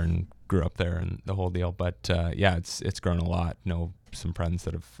from there and grew up there and the whole deal. But yeah, it's grown a lot. Some friends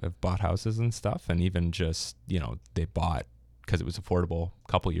that have bought houses and stuff, and even just they bought because it was affordable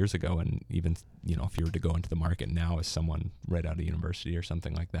a couple years ago, and even if you were to go into the market now as someone right out of university or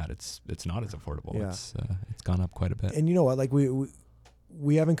something like that, it's not as affordable. Yeah. It's gone up quite a bit. And you know what, like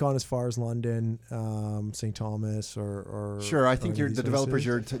we haven't gone as far as London, St. Thomas or sure. I think the developers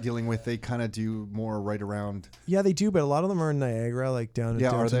you're dealing with, they kind of do more right around. Yeah, they do, but a lot of them are in Niagara, like down to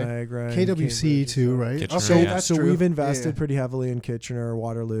Niagara. KWC too, right? Kitchener, So we've invested pretty heavily in Kitchener,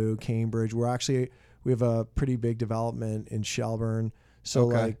 Waterloo, Cambridge. We have a pretty big development in Shelburne. So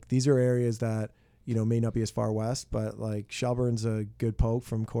like these are areas that, may not be as far west, but like Shelburne's a good poke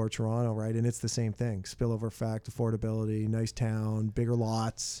from core Toronto, right? And it's the same thing. Spillover effect, affordability, nice town, bigger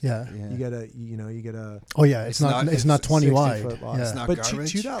lots. Yeah. You get a Oh yeah, it's not 20 wide. Lot. Yeah. It's not But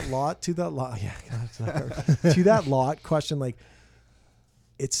garbage. to that lot, yeah, God, it's not garbage. To that lot question, like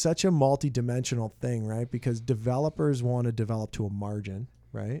it's such a multi-dimensional thing, right? Because developers want to develop to a margin,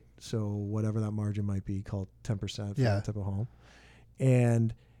 right? So whatever that margin might be, called 10% for that type of home.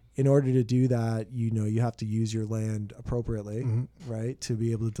 And in order to do that, you have to use your land appropriately, right? To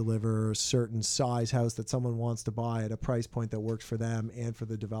be able to deliver a certain size house that someone wants to buy at a price point that works for them and for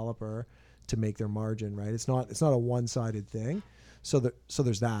the developer to make their margin, right? It's not a one-sided thing. So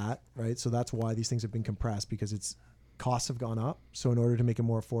there's that, right? So that's why these things have been compressed, because costs have gone up. So in order to make it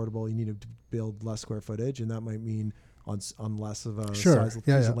more affordable, you need to build less square footage, and that might mean on less of a size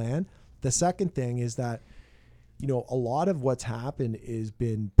of land. The second thing is that a lot of what's happened is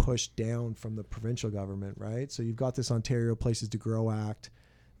been pushed down from the provincial government, right? So you've got this Ontario Places to Grow Act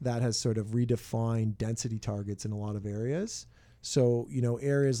that has sort of redefined density targets in a lot of areas. So,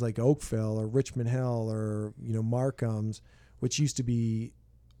 areas like Oakville or Richmond Hill or, Markham's, which used to be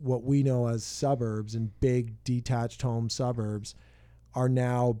what we know as suburbs and big detached home suburbs, are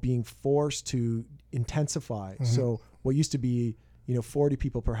now being forced to intensify. So what used to be, 40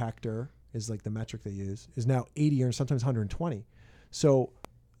 people per hectare is like the metric they use, is now 80 or sometimes 120. So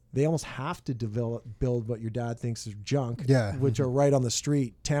they almost have to build what your dad thinks is junk, which are right on the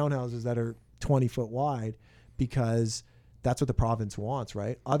street, townhouses that are 20 foot wide, because that's what the province wants,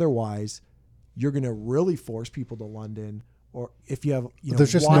 right? Otherwise, you're going to really force people to London, or if you have,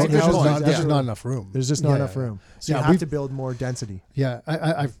 there's just not enough room. There's just not enough room. So you have to build more density. Yeah,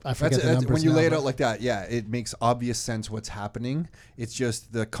 I forget the numbers. When you lay it out like that, it makes obvious sense what's happening. It's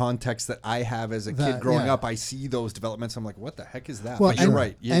just the context that I have as a kid growing up. I see those developments. I'm like, what the heck is that? Well, but you're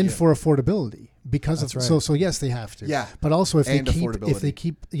right. For affordability, because that's of right. So yes, they have to. Yeah. But also if they affordability.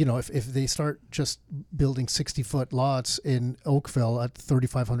 keep, if they start just building 60-foot lots in Oakville at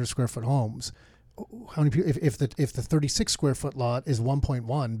 3,500 square foot homes, how many people? If the 36 square foot lot is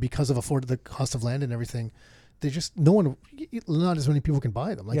 1.1 because of the cost of land and everything, not as many people can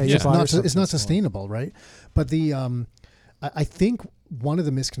buy them. Like it's not sustainable, right? But I think one of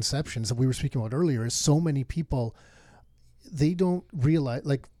the misconceptions that we were speaking about earlier is so many people, they don't realize,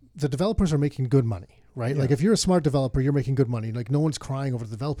 like, the developers are making good money, right? Yeah. Like if you're a smart developer, you're making good money. Like no one's crying over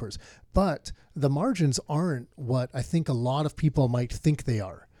the developers, but the margins aren't what I think a lot of people might think they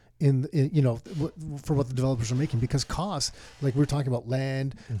are. For what the developers are making, because costs, like we're talking about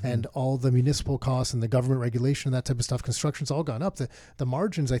land and all the municipal costs and the government regulation and that type of stuff, construction's all gone up. The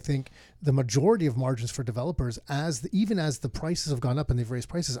margins, I think the majority of margins for developers, even as the prices have gone up and they've raised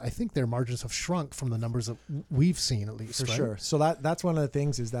prices, I think their margins have shrunk from the numbers that we've seen, at least. For sure. So that's one of the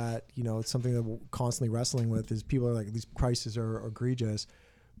things is that, it's something that we're constantly wrestling with, is people are like, these prices are egregious.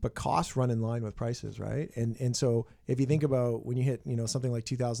 But costs run in line with prices, right? And so if you think about when you hit, something like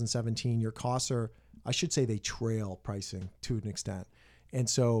 2017, your costs they trail pricing to an extent. And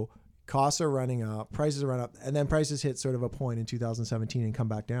so costs are running up, prices are running up, and then prices hit sort of a point in 2017 and come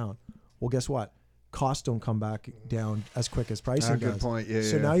back down. Well, guess what? Costs don't come back down as quick as pricing does. Good point. Yeah.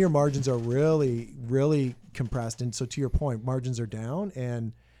 So now your margins are really, really compressed. And so to your point, margins are down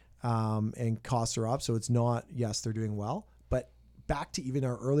and costs are up. So it's not, yes, they're doing well. Back to even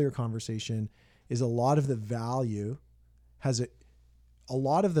our earlier conversation, is a lot of the value has a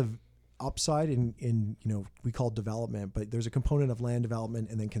lot of the upside in we call development, but there's a component of land development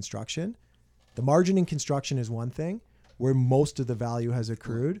and then construction. The margin in construction is one thing, where most of the value has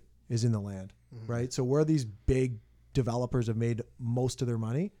accrued is in the land, right? So where these big developers have made most of their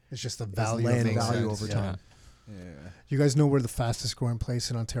money, it's just the value land of value over time. Yeah. You guys know where the fastest growing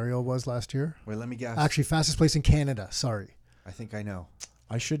place in Ontario was last year? Wait, let me guess. Actually, fastest place in Canada. Sorry. I think I know.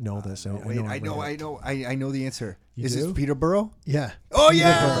 I should know this. I know the answer. You Is do? it Peterborough? Yeah. Oh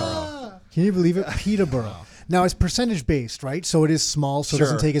Peterborough. Can you believe it? Peterborough. Now it's percentage based, right? So it is small, so it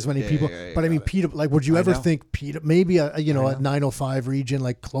doesn't Sure. take as many Yeah, people. yeah, yeah, but I mean, got it. Peter, like, would you I ever know. think maybe a 905 region,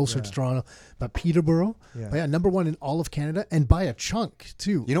 like closer to Toronto, but Peterborough, Yeah. but number one in all of Canada, and by a chunk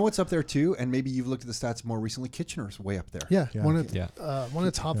too. You know what's up there too, and maybe you've looked at the stats more recently. Kitchener's way up there. Yeah, Yeah. one of Yeah. one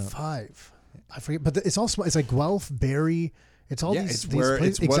of the top 5. I forget, but it's all small. It's like Guelph, Barrie. It's all these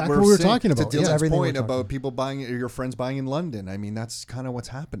places. Exactly what we were talking about. To Yeah. Dylan's everything we're point talking about people buying, your friends buying in London. I mean, that's kind of what's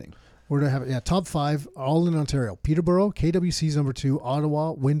happening. We're gonna have top 5 all in Ontario. Peterborough, KWC's number 2,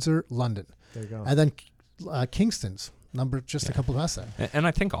 Ottawa, Windsor, London, There you go. and then Kingston's number just a couple past that. And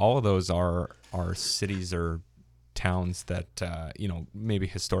I think all of those are cities or towns that maybe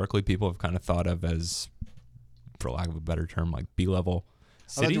historically people have kind of thought of as, for lack of a better term, like B-level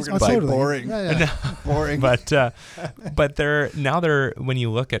cities. I thought you were But gonna say boring. Yeah. Boring. but they're when you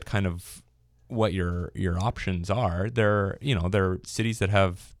look at kind of what your options are, they're cities that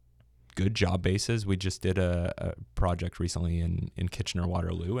have good job bases. We just did a project recently in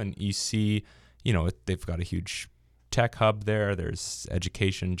Kitchener-Waterloo, and you see, they've got a huge tech hub there. There's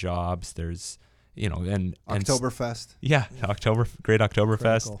education jobs. There's and Oktoberfest. yeah, great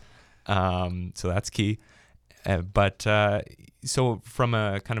Oktoberfest. Critical. So that's key. So from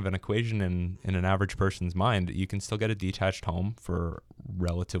a kind of an equation in an average person's mind, you can still get a detached home for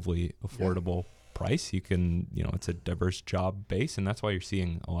relatively affordable price. You can, it's a diverse job base, and that's why you're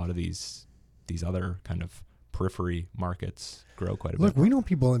seeing a lot of these other kind of periphery markets grow quite a bit. Look, we know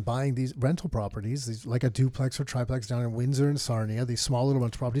people in buying these rental properties, these like a duplex or triplex down in Windsor and Sarnia, these small little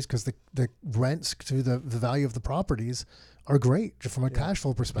rental properties, because the rents to the value of the properties are great from a cash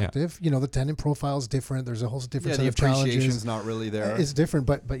flow perspective. The tenant profile is different. There's a whole different set The of challenges. appreciation's not really there. It's different,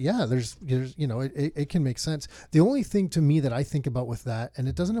 but yeah, there's it can make sense. The only thing to me that I think about with that, and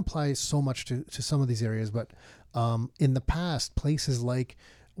it doesn't apply so much to some of these areas, but in the past, places like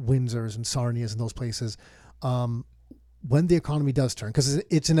Windsor's and Sarnia's and those places, when the economy does turn, because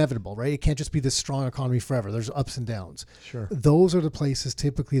it's inevitable, right? It can't just be this strong economy forever. There's ups and downs. Sure. Those are the places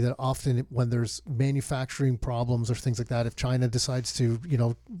typically that often, when there's manufacturing problems or things like that, if China decides to,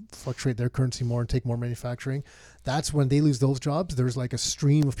 fluctuate their currency more and take more manufacturing, that's when they lose those jobs. There's like a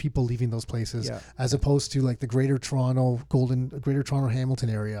stream of people leaving those places, as opposed to like the Greater Toronto Hamilton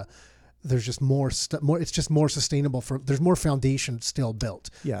area. There's just more. It's just more sustainable there's more foundation still built.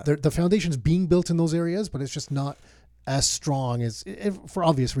 Yeah. The foundation's being built in those areas, but it's just not as strong as for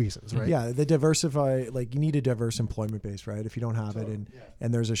obvious reasons, right? Yeah, you need a diverse employment base, right? If you don't have it,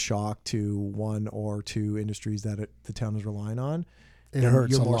 and there's a shock to one or two industries that the town is relying on, it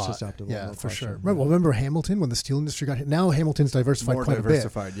hurts you're a more lot. susceptible. Yeah, no for question. sure. Remember Hamilton when the steel industry got hit? Now Hamilton's diversified More quite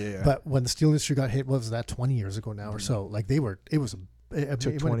diversified, a bit. yeah. But when the steel industry got hit, what was that, 20 years ago now or so? Like it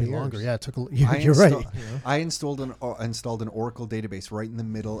took might 20 be longer. years. Yeah, it took. You're right. I installed an Oracle database right in the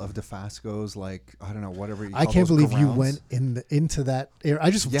middle of DeFasco's, like, I don't know, whatever. I can't believe you went into that area.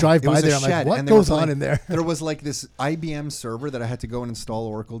 I just drive it was by a there. I'm like, shed, what and they were goes on playing- in there? There was like this IBM server that I had to go and install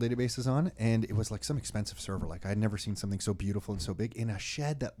Oracle databases on, and it was like some expensive server. Like, I'd never seen something so beautiful and so big in a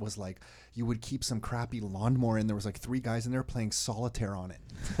shed that was like, you would keep some crappy lawnmower in. There was like 3 guys in there playing solitaire on it.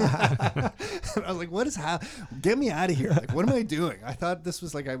 And I was like, what is get me out of here. Like, what am I doing? I thought this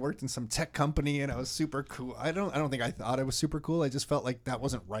was like, I worked in some tech company and I was super cool. I don't think I thought I was super cool. I just felt like that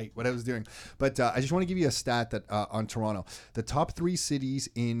wasn't right what I was doing. But I just want to give you a stat that on Toronto, the top 3 cities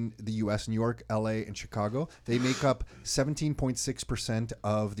in the U.S., New York, LA, and Chicago, they make up 17.6%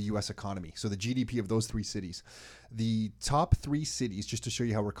 of the U.S. economy. So the GDP of those 3 cities. The top 3 cities, just to show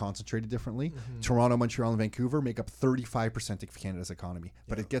you how we're concentrated differently, Toronto, Montreal, and Vancouver make up 35% of Canada's economy.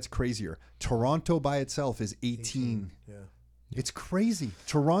 But it gets crazier. Toronto by itself is 18. Yeah. It's crazy.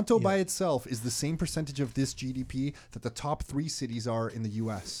 Toronto by itself is the same percentage of this GDP that the top 3 cities are in the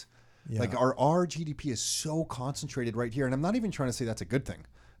U.S. Yeah. Like our GDP is so concentrated right here. And I'm not even trying to say that's a good thing.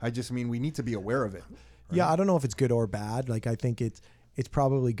 I just mean we need to be aware of it. Right? Yeah, I don't know if it's good or bad. Like, I think it's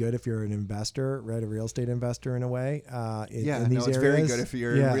probably good if you're an investor, right? A real estate investor in a way. In these it's areas. very good if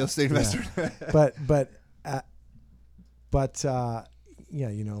you're a real estate investor. Yeah.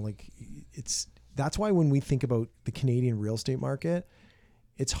 That's why when we think about the Canadian real estate market,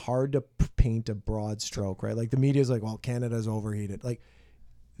 it's hard to paint a broad stroke, right? Like, the media is like, well, Canada's overheated. Like,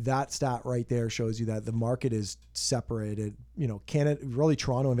 that stat right there shows you that the market is separated. Canada, really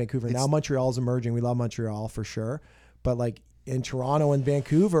Toronto and Vancouver. Now Montreal's emerging. We love Montreal for sure. But like in Toronto and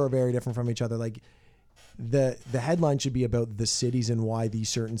Vancouver are very different from each other. Like the headline should be about the cities and why these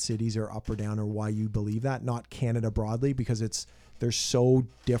certain cities are up or down or why you believe that, not Canada broadly, because it's they're so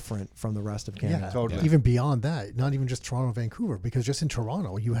different from the rest of Canada. Yeah, Totally. Even beyond that, not even just Toronto, Vancouver, because just in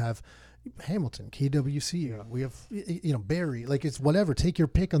Toronto you have Hamilton, KWC, we have Barrie, like it's whatever. Take your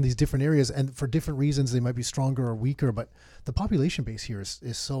pick on these different areas, and for different reasons they might be stronger or weaker. But the population base here is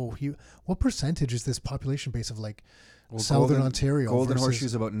so huge. What percentage is this population base of like Southern Ontario? Golden versus, Horseshoe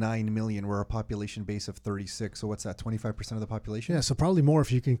is about 9 million. We're a population base of 36. So what's that? 25% of the population? Yeah, so probably more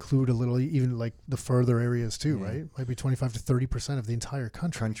if you can include a little, even like the further areas too, right? Might be 25 to 30% of the entire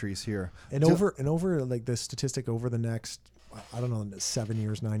country. Countries here. And over like the statistic over the next, I don't know, 7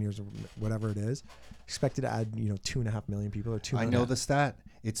 years, 9 years, or whatever it is, expected to add 2.5 million people or 2 I million. know the stat.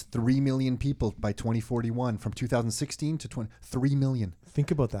 It's 3 million people by 2041 from 2016 to 3 million.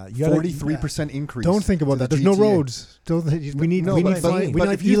 Think about that. 43% increase. Don't think about to that. the There's no GTA. roads. We need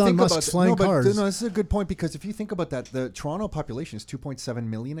if you Elon think Musk's about- flying no, but cars. No, this is a good point, because if you think about that, the Toronto population is 2.7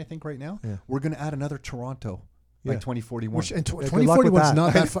 million, I think, right now. Yeah. We're going to add another Toronto by Yeah. 2041. Which, and good luck with 2041 is that.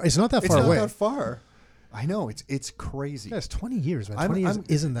 not that far. It's not that it's far not away. that far. I know, it's crazy. Yeah, it's 20 years, man. 20 years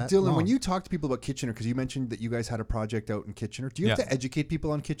isn't that Dylan, long. when you talk to people about Kitchener, because you mentioned that you guys had a project out in Kitchener, do you have Yeah. to educate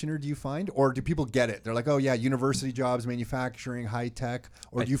people on Kitchener, do you find? Or do people get it? They're like, oh yeah, university jobs, manufacturing, high tech.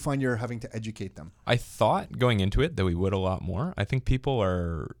 Or do you find you're having to educate them? I thought going into it that we would a lot more. I think people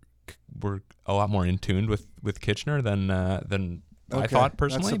were a lot more in tune with Kitchener than I Okay, thought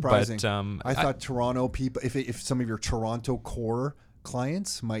personally. that's surprising. But I thought Toronto people, if some of your Toronto core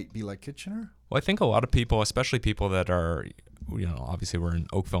clients might be like Kitchener. Well, I think a lot of people, especially people that are, obviously we're in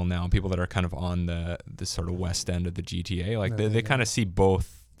Oakville now, people that are kind of on the sort of west end of the GTA, like they kind of see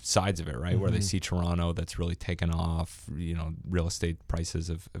both sides of it, right? Where they see Toronto that's really taken off, real estate prices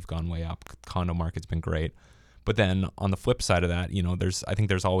have gone way up, condo market's been great. But then on the flip side of that, I think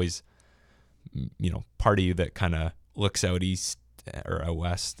there's always, part of you that kind of looks out east or out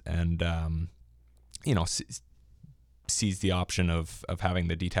west and, sees the option of having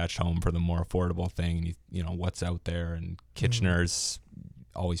the detached home for the more affordable thing, what's out there. And Kitchener's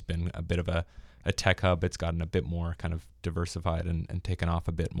always been a bit of a tech hub. It's gotten a bit more kind of diversified and taken off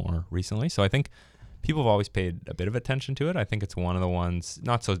a bit more recently. So I think people have always paid a bit of attention to it. I think it's one of the ones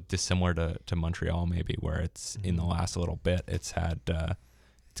not so dissimilar to Montreal maybe, where it's in the last little bit it's had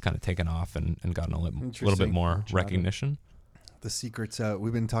it's kind of taken off and gotten a little bit more recognition. The secret's out.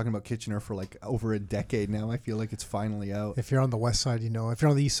 We've been talking about Kitchener for like over a decade now. I feel like it's finally out. If you're on the west side, if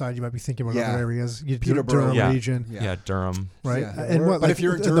you're on the east side, you might be thinking about other areas. Peterborough. Durham region. Yeah, Durham. Right. Yeah. And if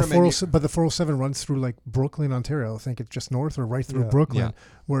you're in the Durham, 407 runs through like Brooklyn, Ontario. I think it's just north or right through Yeah. Brooklyn. Yeah.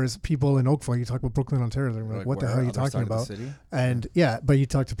 Whereas people in Oakville, you talk about Brooklyn, Ontario, they're like, what the hell are you talking about? And but you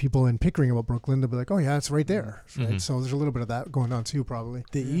talk to people in Pickering about Brooklyn, they'll be like, oh yeah, it's right there. Right? Mm-hmm. So there's a little bit of that going on too, probably.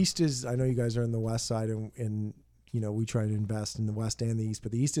 The east is, I know you guys are in the west side and we try to invest in the west and the east,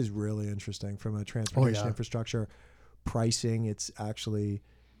 but the east is really interesting from a transportation infrastructure pricing. It's actually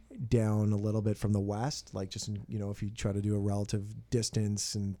down a little bit from the west, like just, if you try to do a relative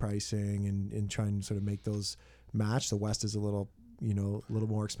distance and pricing and try and sort of make those match, the west is a little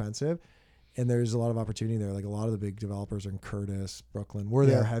more expensive. And there's a lot of opportunity there. Like a lot of the big developers are in Curtis, Brooklyn. We're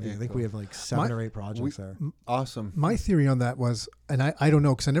there heavy. I think we have like 7 or 8 projects there. Awesome. My theory on that was, and I don't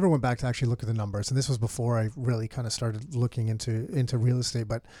know, because I never went back to actually look at the numbers, and this was before I really kind of started looking into real estate,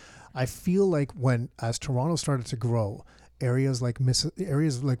 but I feel like as Toronto started to grow, areas like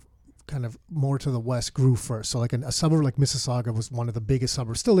kind of more to the west grew first. So like a suburb like Mississauga was one of the biggest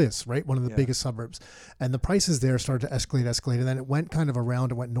suburbs, still is, right? One of the biggest suburbs. And the prices there started to escalate. And then it went kind of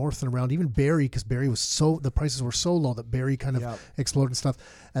around, it went north and around, even Barrie, because Barrie the prices were so low that Barrie kind of exploded and stuff.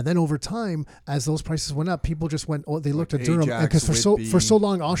 And then over time, as those prices went up, people just went, they looked at Durham. Because for so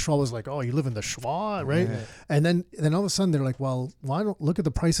long, Oshawa was like, oh, you live in the Schwa, right? Yeah. And then all of a sudden they're like, well, why don't look at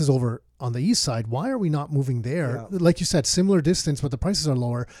the prices over on the east side? Why are we not moving there? Yeah. Like you said, similar distance, but the prices are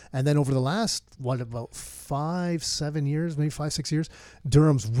lower. And then over the last, about 5-7 years, maybe 5-6 years,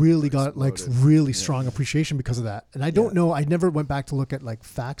 Durham's really got like really strong appreciation because of that. And I don't know, I never went back to look at like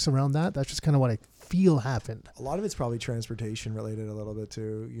facts around that. That's just kind of what I feel happened. A lot of it's probably transportation related a little bit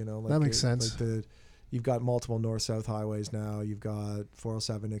too, like that makes sense. Like you've got multiple north-south highways now. You've got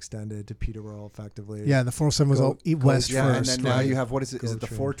 407 extended to Peterborough effectively. Yeah, and the 407 was all west first. And then now you have, what is it? Is it the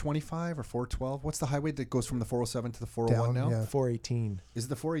 425 or 412? What's the highway that goes from the 407 to the 401 now? Yeah. 418. Is it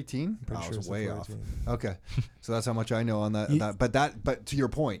the 418? Pretty sure it's way off. 418. Okay. So that's how much I know on that. But to your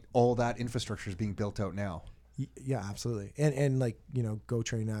point, all that infrastructure is being built out now. Yeah, absolutely. And like, GO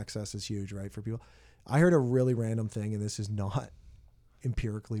train access is huge, right, for people. I heard a really random thing, and this is not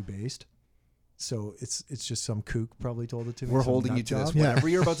empirically based. So it's just some kook probably told it to me. We're holding you to this. Yeah. Whatever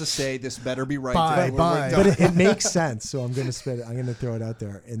you're about to say, this better be right. Bye. But it makes sense. So I'm going to spit it. I'm going to throw it out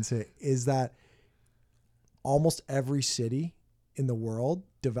there and say, is that almost every city in the world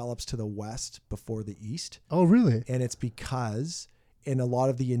develops to the west before the east. Oh, really? And it's because, and a lot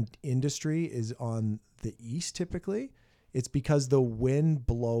of the industry is on the east typically, it's because the wind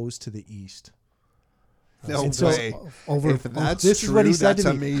blows to the east. No And so- way. Over. If that's This true, is what he said that's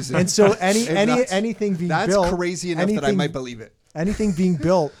to me. amazing. And so that's- anything being That's built, crazy enough that I anything- might believe it. anything being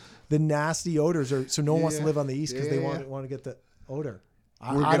built, the nasty odors are, so no one wants to Yeah. live on the east because they Yeah. want to get the odor.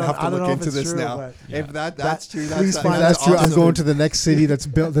 We're going to have to look into this now. If that's true, Please that's find that's true. I'm awesome. going to the next city that's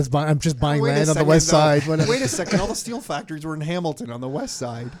built. I'm just buying Wait a land on the second, west though. side. Whatever. Wait a second. All the steel factories were in Hamilton on the west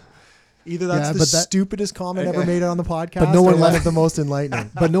side. Either that's Yeah, the but that- stupidest comment ever made on the podcast, no one or one left- of the most enlightening.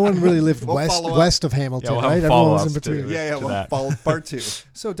 But no one really lived We'll follow up. west of Hamilton, Yeah, we'll have right? a Everyone was follow-up in between. to- Yeah, to well, that. follow part 2.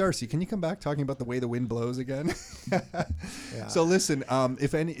 So, Darcy, can you come back talking about the way the wind blows again? Yeah. So, listen,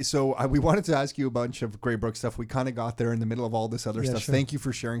 we wanted to ask you a bunch of Greybrook stuff. We kind of got there in the middle of all this other Yeah, stuff. sure. Thank you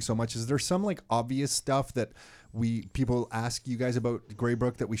for sharing so much. Is there some like obvious stuff that people ask you guys about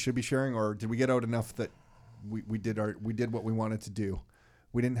Greybrook that we should be sharing, or did we get out enough that we did what we wanted to do?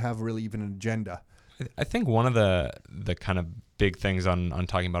 We didn't have really even an agenda. I think one of the kind of big things on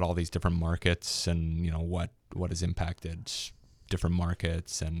talking about all these different markets and what has impacted different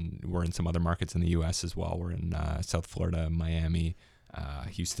markets, and we're in some other markets in the U.S. as well. We're in South Florida, Miami,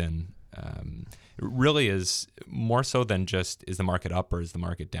 Houston. It really is more so than just is the market up or is the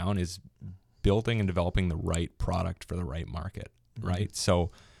market down, is building and developing the right product for the right market, right? So,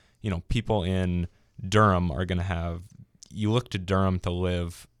 people in Durham are going to have, you look to Durham to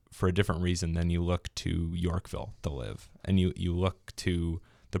live for a different reason than you look to Yorkville to live. And you look to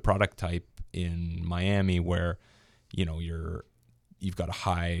the product type in Miami where, you've got a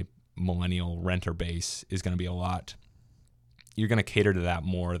high millennial renter base is going to be a lot. You're going to cater to that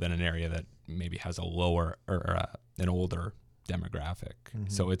more than an area that maybe has a lower or an older demographic.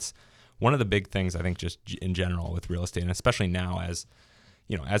 So it's one of the big things, I think, just in general with real estate, and especially now as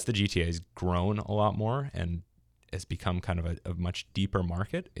the GTA has grown a lot more and has become kind of a much deeper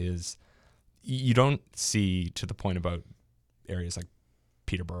market, is you don't see, to the point about areas like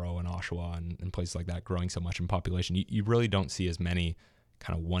Peterborough and Oshawa and places like that growing so much in population, you really don't see as many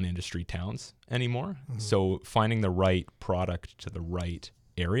kind of one industry towns anymore. So finding the right product to the right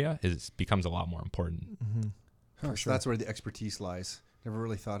area becomes a lot more important. So that's where the expertise lies. Never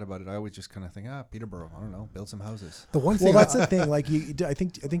really thought about it. I always just kind of think, Peterborough, I don't know, build some houses. The one Well, thing that's the thing. Like, I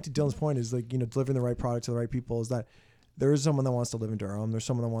think to Dylan's point is like, delivering the right product to the right people, is that there is someone that wants to live in Durham. There's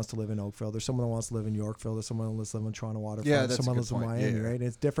someone that wants to live in Oakville. There's someone that wants to live in Yorkville. There's someone that wants to live in Toronto Waterfront. Yeah, that's someone a good lives in point. Miami, Yeah. right? And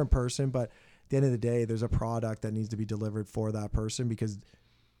it's a different person, but at the end of the day, there's a product that needs to be delivered for that person because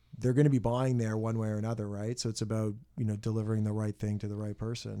they're going to be buying there one way or another, right? So it's about, delivering the right thing to the right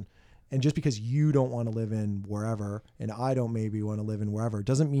person. And just because you don't want to live in wherever, and I don't maybe want to live in wherever,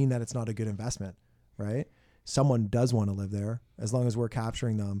 doesn't mean that it's not a good investment, right? Someone does want to live there as long as we're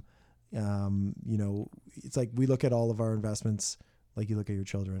capturing them. It's like we look at all of our investments like you look at your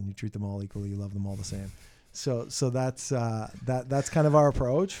children. You treat them all equally. You love them all the same. So that's kind of our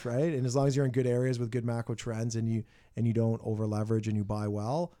approach, right? And as long as you're in good areas with good macro trends and you don't over leverage and you buy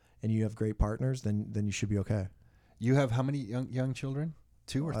well and you have great partners, then you should be okay. You have how many young children?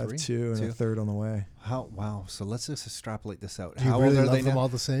 2 or 3? I have 2 and a third on the way. Wow. So let's just extrapolate this out. Do you How really old are love they them now? all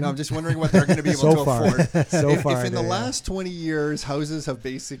the same? No, I'm just wondering what they're going to be able So to far. afford. Far, if in the yeah. last 20 years, houses have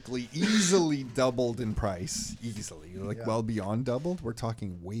basically easily doubled in price, well beyond doubled, we're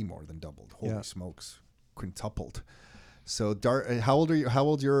talking way more than doubled. Holy smokes, quintupled. So, how old are you? How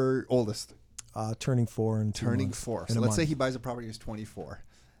old your oldest? Turning 4 and 2 Turning months. 4. In So a let's say month. he buys a property who's 24.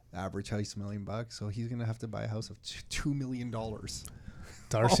 Average house $1 million. So he's going to have to buy a house of $2 million.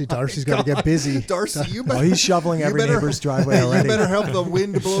 Darcy's got to get busy. Darcy, you better. Oh, he's shoveling every neighbor's driveway already. You better help the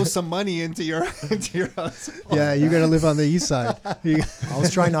wind blow some money into your house. Yeah, you got to live on the east side. I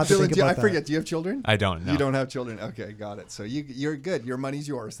was trying not to Dylan, think about I that. forget. Do you have children? I don't know. You don't have children. Okay, got it. So you're good. Your money's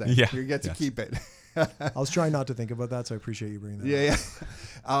yours then. Yeah. You get to keep it. I was trying not to think about that, so I appreciate you bringing that up.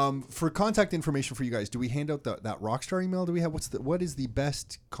 Yeah. For contact information for you guys, do we hand out that Rockstar email? Do we have what is the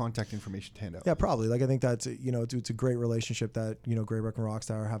best contact information to hand out? Yeah, probably. Like I think that's it's a great relationship that Greybrook and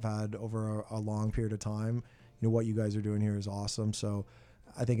Rockstar have had over a long period of time. What you guys are doing here is awesome. So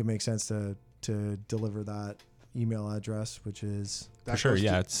I think it makes sense to deliver that email address, which is For sure,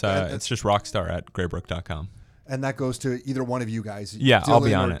 yeah. It's just rockstar@greybrook.com. And that goes to either one of you guys. Yeah, I'll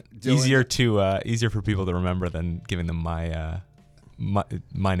be Dylan on or it. Dylan. Easier for people to remember than giving them my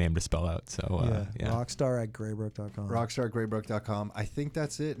name to spell out. So rockstar@greybrook.com. Rockstar@greybrook.com. I think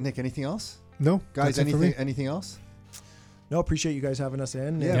that's it. Nick, anything else? No, Guys, that's it for me. anything else? No, appreciate you guys having us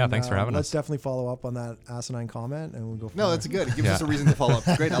in. Yeah, thanks for having let's us. definitely follow up on that asinine comment, and we'll go. From No, there. that's good. It gives us a reason to follow up.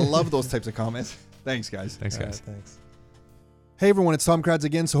 It's great. I love those types of comments. Thanks, guys. Thanks, All guys. right, thanks. Hey everyone, it's Tom Kratz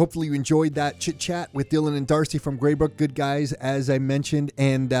again. So hopefully you enjoyed that chit chat with Dylan and Darcy from Greybrook. Good guys, as I mentioned.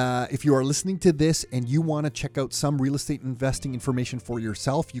 And if you are listening to this and you want to check out some real estate investing information for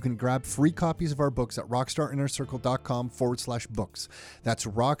yourself, you can grab free copies of our books at rockstarinnercircle.com/books. That's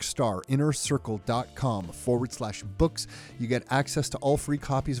rockstarinnercircle.com/books. You get access to all free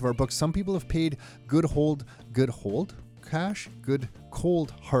copies of our books. Some people have paid good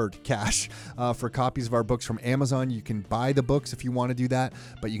cold hard cash for copies of our books from Amazon. You can buy the books if you want to do that,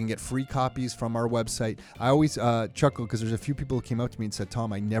 but you can get free copies from our website. I always chuckle because there's a few people who came up to me and said,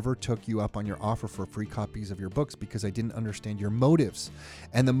 Tom, I never took you up on your offer for free copies of your books because I didn't understand your motives.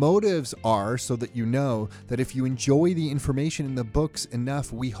 And the motives are so that you know that if you enjoy the information in the books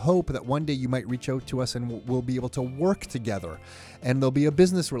enough, we hope that one day you might reach out to us and we'll be able to work together and there'll be a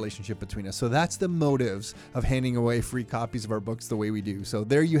business relationship between us. So that's the motives of handing away free copies of our books the way we do. So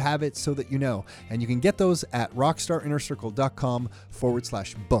there you have it, so that you know. And you can get those at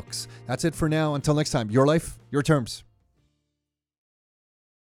rockstarinnercircle.com/books. That's it for now. Until next time, your life, your terms.